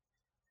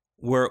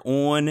 were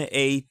on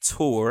a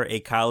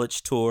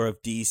college tour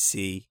of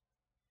DC,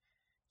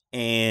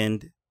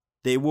 and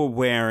they were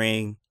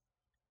wearing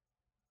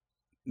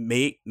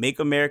Make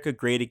America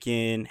Great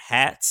Again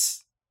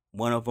hats.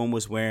 One of them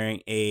was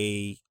wearing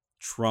a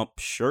Trump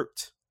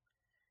shirt.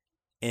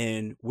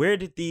 And where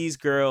did these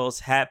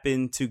girls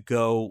happen to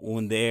go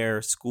on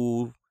their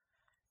school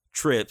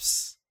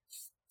trips,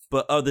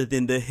 but other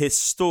than the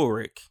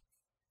historic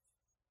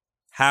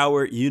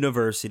Howard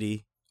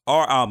University,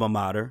 our alma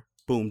mater,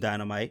 Boom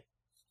Dynamite?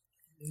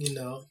 You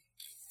know.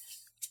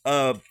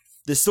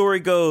 The story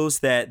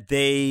goes that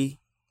they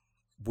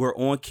were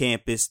on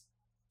campus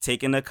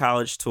taking a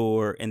college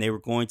tour, and they were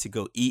going to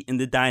go eat in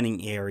the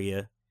dining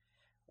area,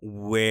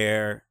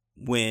 where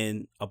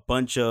when a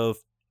bunch of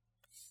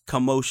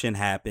commotion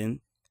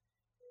happened,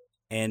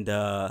 and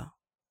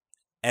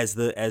as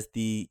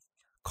the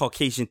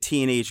Caucasian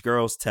teenage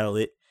girls tell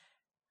it,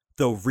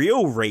 the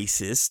real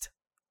racist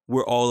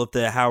were all of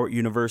the Howard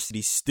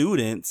University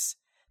students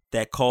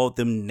that called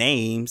them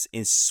names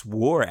and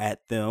swore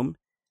at them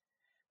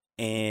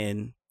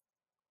and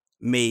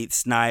made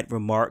snide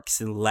remarks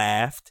and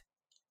laughed.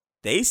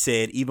 They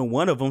said even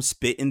one of them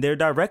spit in their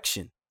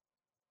direction.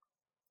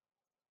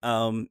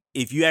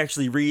 If you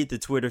actually read the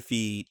Twitter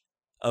feed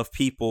of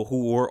people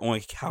who were on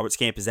Howard's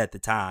campus at the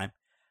time,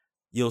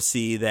 you'll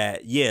see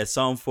that, yeah,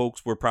 some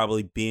folks were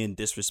probably being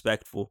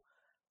disrespectful,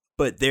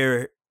 but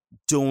they're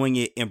doing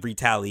it in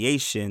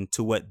retaliation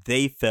to what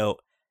they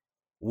felt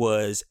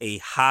was a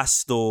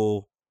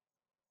hostile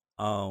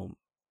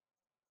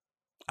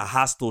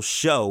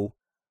show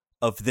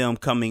of them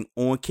coming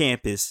on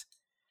campus,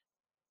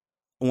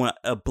 on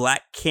a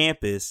black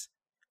campus,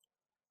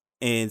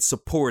 and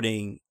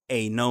supporting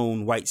a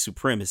known white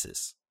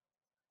supremacist.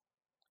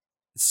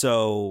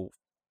 So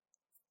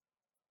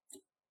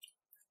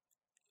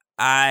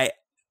the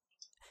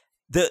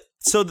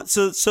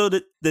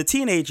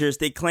teenagers,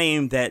 they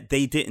claim that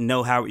they didn't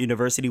know Howard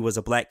University was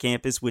a black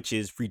campus, which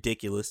is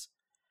ridiculous.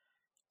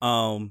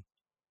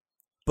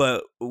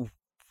 But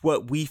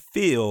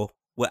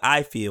what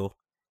I feel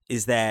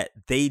is that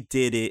they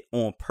did it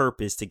on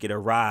purpose to get a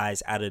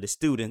rise out of the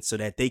students so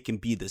that they can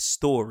be the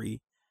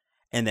story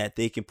and that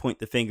they can point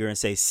the finger and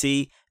say,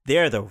 see,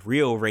 they're the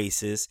real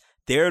racists.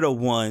 They're the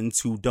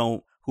ones who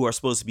are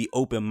supposed to be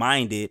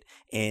open-minded,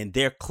 and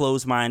they're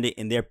closed-minded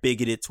and they're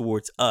bigoted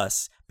towards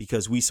us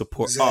because we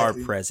support our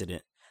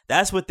president.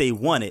 That's what they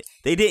wanted.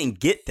 They didn't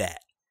get that.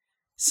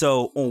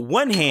 So on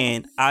one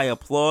hand, I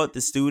applaud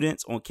the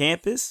students on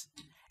campus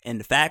and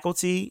the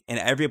faculty and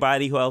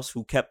everybody else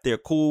who kept their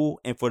cool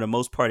and for the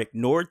most part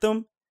ignored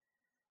them.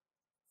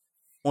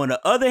 On the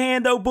other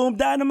hand, though, Boom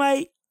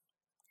Dynamite,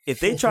 if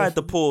they tried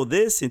to pull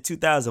this in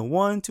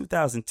 2001,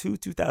 2002,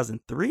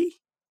 2003.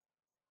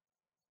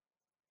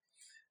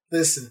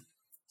 Listen,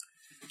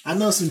 I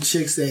know some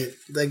chicks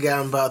that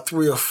got in about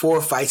 3 or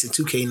 4 fights in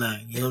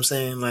 2K9. You know what I'm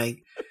saying?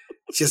 Like,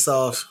 just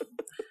off.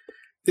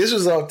 This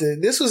was off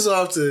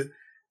the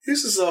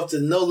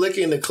no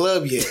liquor in the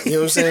club yet. You know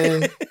what I'm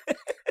saying?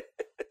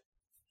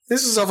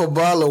 This was off a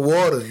bottle of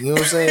water. You know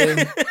what I'm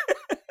saying?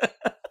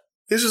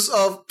 This was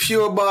off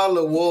pure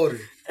bottle of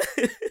water.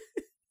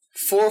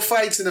 4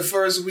 fights in the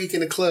first week in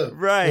the club.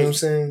 Right. You know what I'm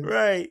saying?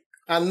 Right.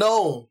 I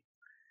know.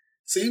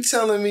 So you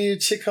telling me a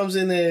chick comes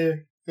in there,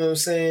 you know what I'm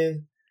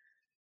saying,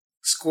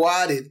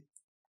 squatted,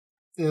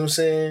 you know what I'm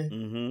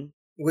saying,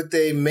 with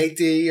they make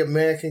the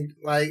American,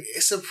 like,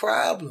 it's a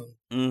problem.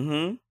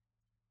 Mm-hmm.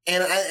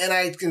 And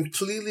I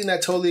completely and I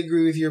totally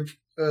agree with your,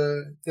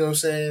 you know what I'm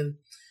saying,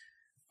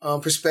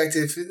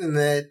 perspective in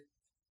that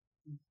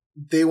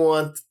they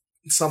want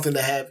something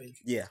to happen.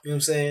 Yeah. You know what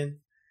I'm saying?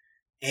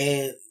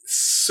 And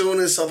soon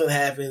as something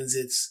happens,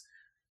 it's,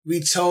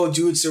 we told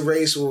you it's a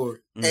race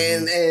war.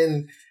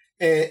 Mm-hmm.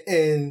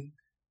 And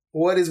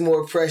what is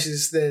more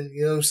precious than,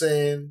 you know what I'm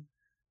saying,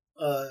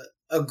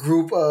 a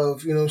group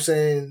of, you know what I'm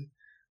saying,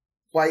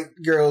 white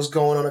girls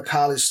going on a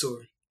college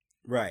tour.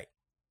 Right.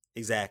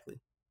 Exactly.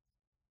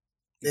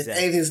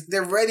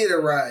 They're ready to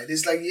ride.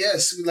 It's like,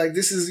 yes, like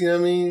this is, you know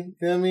what I mean?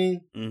 You know what I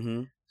mean?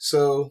 Mm-hmm.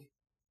 So,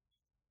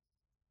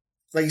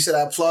 like you said,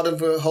 I applaud them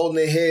for holding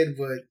their head,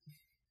 but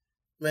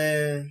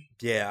man.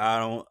 Yeah, I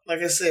don't.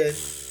 Like I said,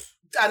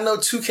 I know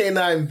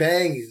 2K9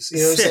 bangers.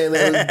 You know what I'm saying?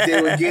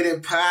 They would get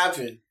it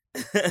popping.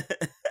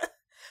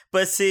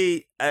 But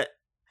see,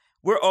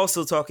 we're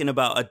also talking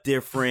about a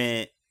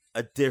different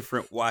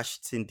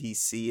Washington,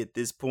 D.C. at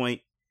this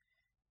point.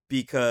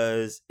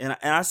 Because, and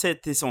I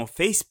said this on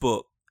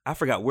Facebook, I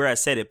forgot where I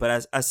said it,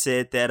 but I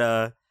said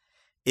that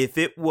if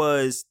it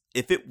was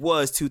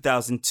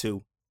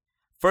 2002,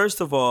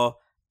 first of all,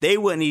 they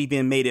wouldn't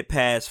even made it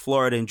past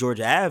Florida and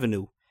Georgia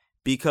Avenue,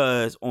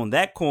 because on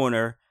that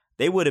corner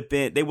they would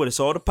have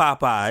saw the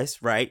Popeyes,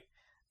 right?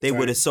 They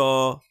would have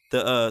saw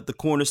the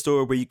corner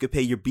store where you could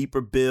pay your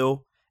beeper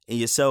bill and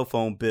your cell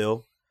phone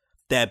bill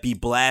that be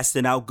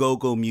blasting out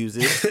go-go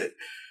music.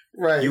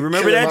 Right. You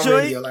remember that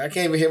joint? Radio. Like, I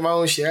can't even hear my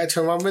own shit. I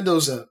turn my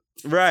windows up.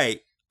 Right.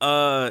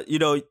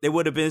 There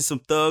would have been some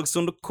thugs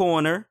on the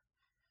corner,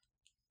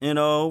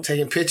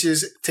 taking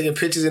pictures in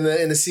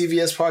the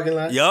CVS parking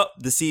lot. Yup,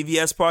 the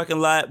CVS parking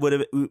lot would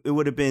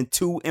have been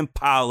 2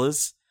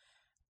 Impalas,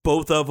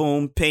 both of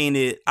them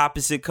painted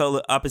opposite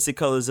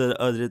colors of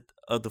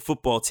the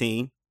football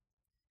team.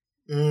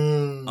 They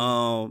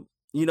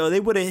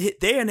would have hit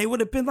there and they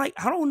would have been like,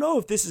 I don't know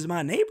if this is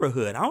my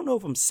neighborhood. I don't know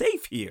if I'm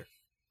safe here.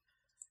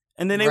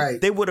 And then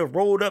they would have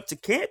rolled up to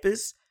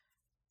campus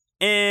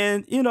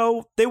and,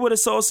 they would have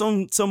saw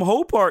some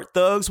Hobart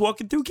thugs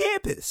walking through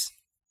campus.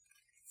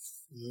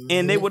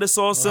 And they would have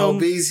saw some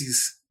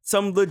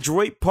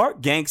LaDroit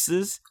Park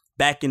gangsters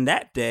back in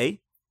that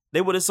day. They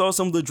would have saw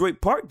some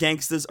LaDroit Park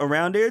gangsters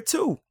around there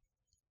too.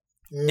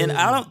 And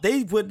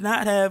they wouldn't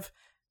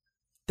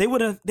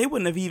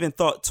have even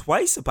thought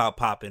twice about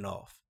popping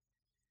off.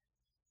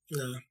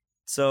 No.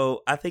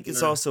 So I think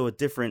it's also a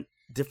different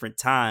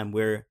time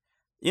where,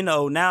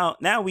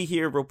 now we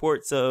hear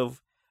reports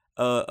of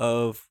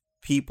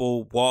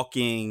people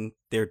walking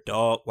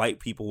white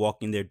people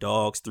walking their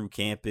dogs through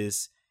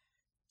campus,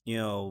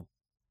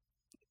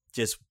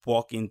 just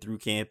walking through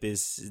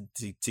campus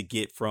to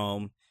get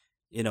from,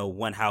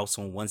 one house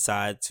on one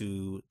side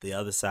to the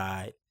other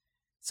side.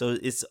 So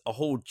it's a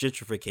whole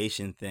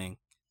gentrification thing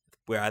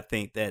where I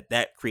think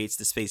that creates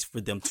the space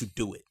for them to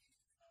do it.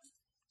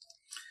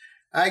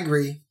 I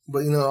agree.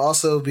 But,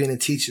 also being a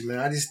teacher, man,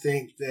 I just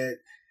think that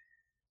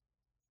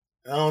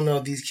I don't know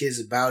these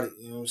kids about it,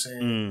 you know what I'm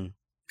saying?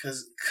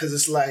 Because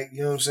it's like,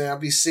 you know what I'm saying? I'll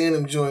be seeing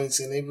them joints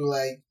and they be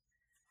like,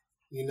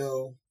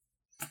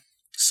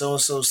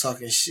 so-and-so's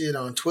talking shit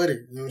on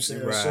Twitter, you know what I'm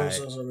saying? Right.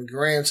 So-and-so's on the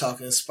gram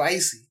talking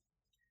spicy.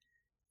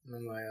 And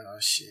I'm like, oh,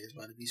 shit, it's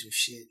about to be some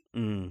shit.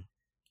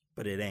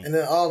 But it ain't. And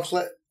then all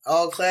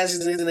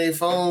classes in their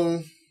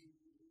phone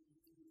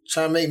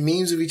trying to make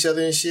memes of each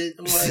other and shit.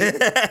 I'm like...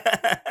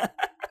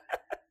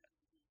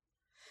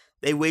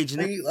 They waging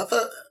it.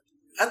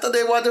 I thought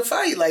they wanted to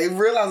fight. Like,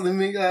 realizing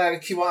me, I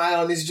keep an eye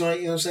on this joint,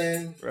 you know what I'm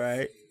saying?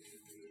 Right.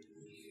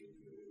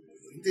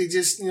 they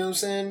just, you know what I'm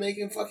saying,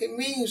 making fucking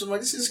memes. I'm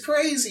like, this is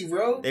crazy,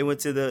 bro. They went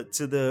to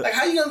the like,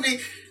 how you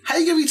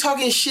gonna be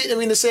talking shit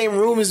in the same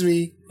room as me?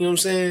 You know what I'm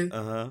saying?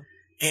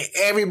 And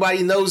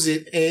everybody knows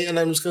it, and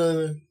I'm just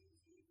gonna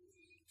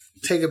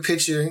take a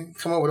picture and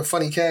come up with a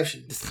funny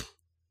caption.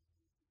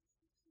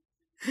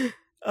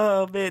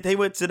 Oh man, they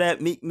went to that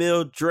Meek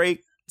Mill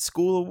Drake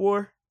School of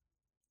War.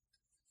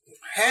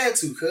 Had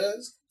to,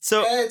 cuz.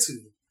 So had to.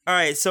 All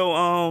right,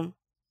 so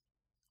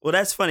well,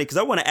 that's funny because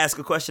I want to ask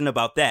a question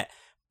about that.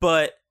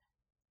 But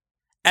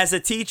as a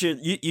teacher,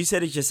 you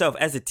said it yourself.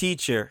 As a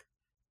teacher,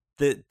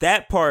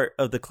 that part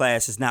of the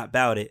class is not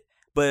about it.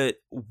 But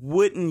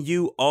wouldn't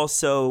you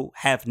also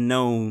have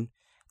known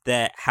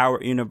that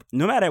Howard,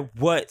 no matter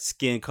what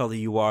skin color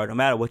you are, no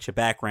matter what your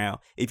background,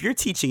 if you're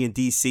teaching in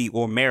D.C.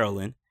 or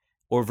Maryland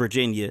or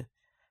Virginia,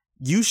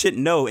 you should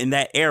know in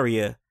that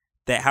area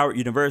that Howard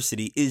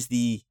University is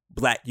the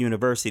Black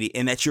university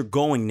and that you're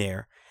going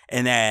there,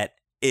 and that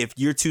if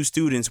your two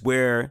students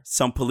wear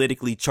some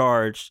politically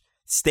charged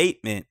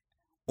statement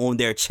on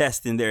their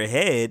chest and their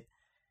head,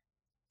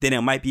 then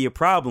it might be a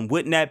problem.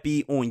 Wouldn't that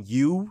be on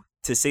you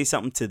to say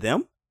something to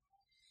them?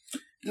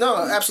 No,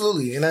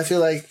 absolutely. And I feel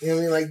like,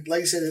 like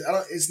you said,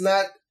 it's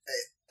not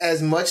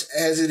as much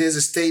as it is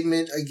a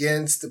statement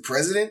against the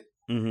president.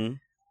 Mm-hmm.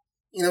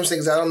 You know what I'm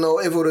saying? Because I don't know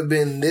if it would have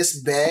been this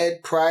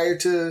bad prior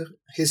to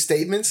his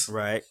statements.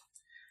 Right.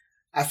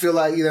 I feel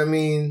like,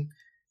 it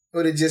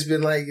would have just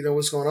been like,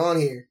 what's going on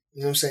here?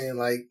 You know what I'm saying?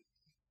 Like,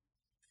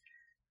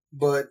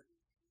 but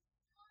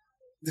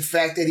the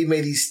fact that he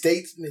made these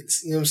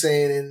statements, you know what I'm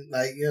saying? And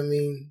like,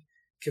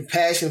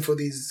 compassion for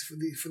these,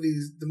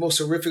 the most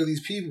horrific of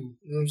these people,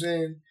 you know what I'm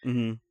saying?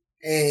 Mm-hmm.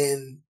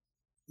 And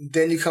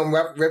then you come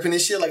repping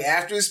this shit like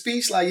after his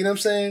speech, like, you know what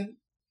I'm saying?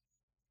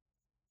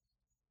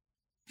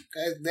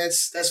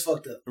 That's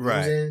fucked up. You know what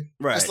I'm saying?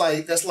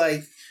 Right. That's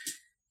like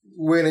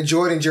wearing a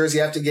Jordan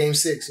jersey after Game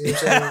 6. You know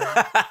what I'm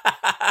saying?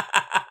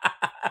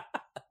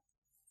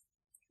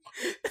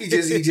 he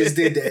just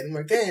did that. I'm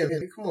like, damn,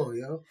 man, come on,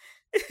 yo,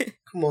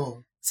 come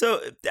on.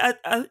 So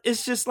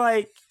it's just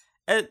like,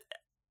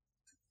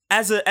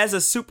 as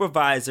a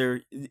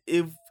supervisor,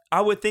 if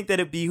I would think that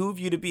it behoove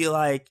you to be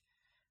like,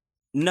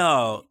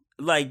 no,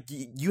 like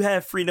you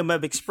have freedom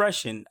of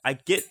expression. I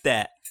get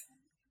that.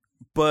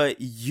 But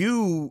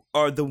you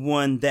are the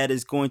one that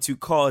is going to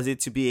cause it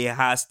to be a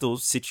hostile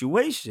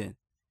situation.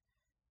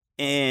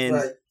 And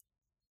right.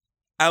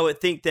 I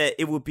would think that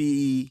it would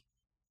be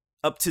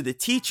up to the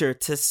teacher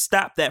to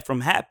stop that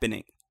from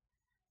happening.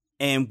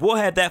 And we'll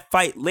have that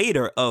fight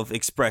later of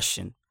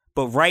expression.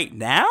 But right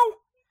now,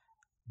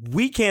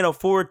 we can't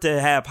afford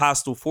to have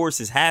hostile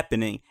forces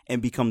happening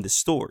and become the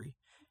story.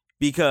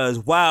 Because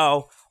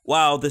while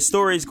the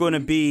story is going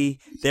to be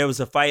there was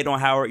a fight on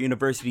Howard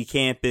University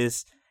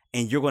campus,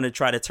 and you're going to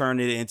try to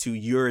turn it into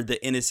you're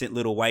the innocent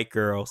little white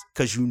girls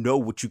because you know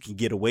what you can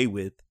get away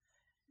with.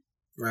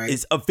 Right.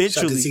 It's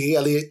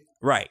eventually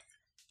right.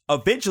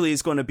 Eventually,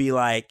 it's going to be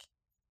like,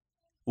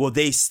 well,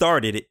 they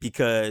started it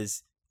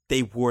because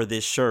they wore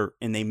this shirt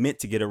and they meant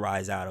to get a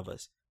rise out of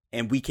us,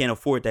 and we can't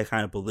afford that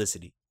kind of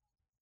publicity.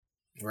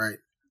 Right.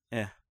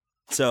 Yeah.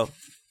 So,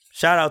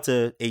 shout out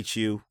to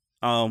HU.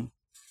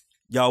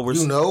 Y'all were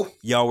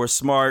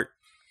smart.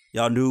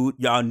 Y'all knew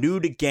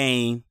the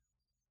game.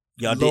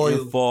 Y'all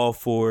didn't fall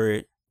for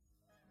it.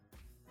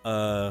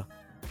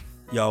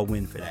 Y'all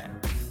win for that.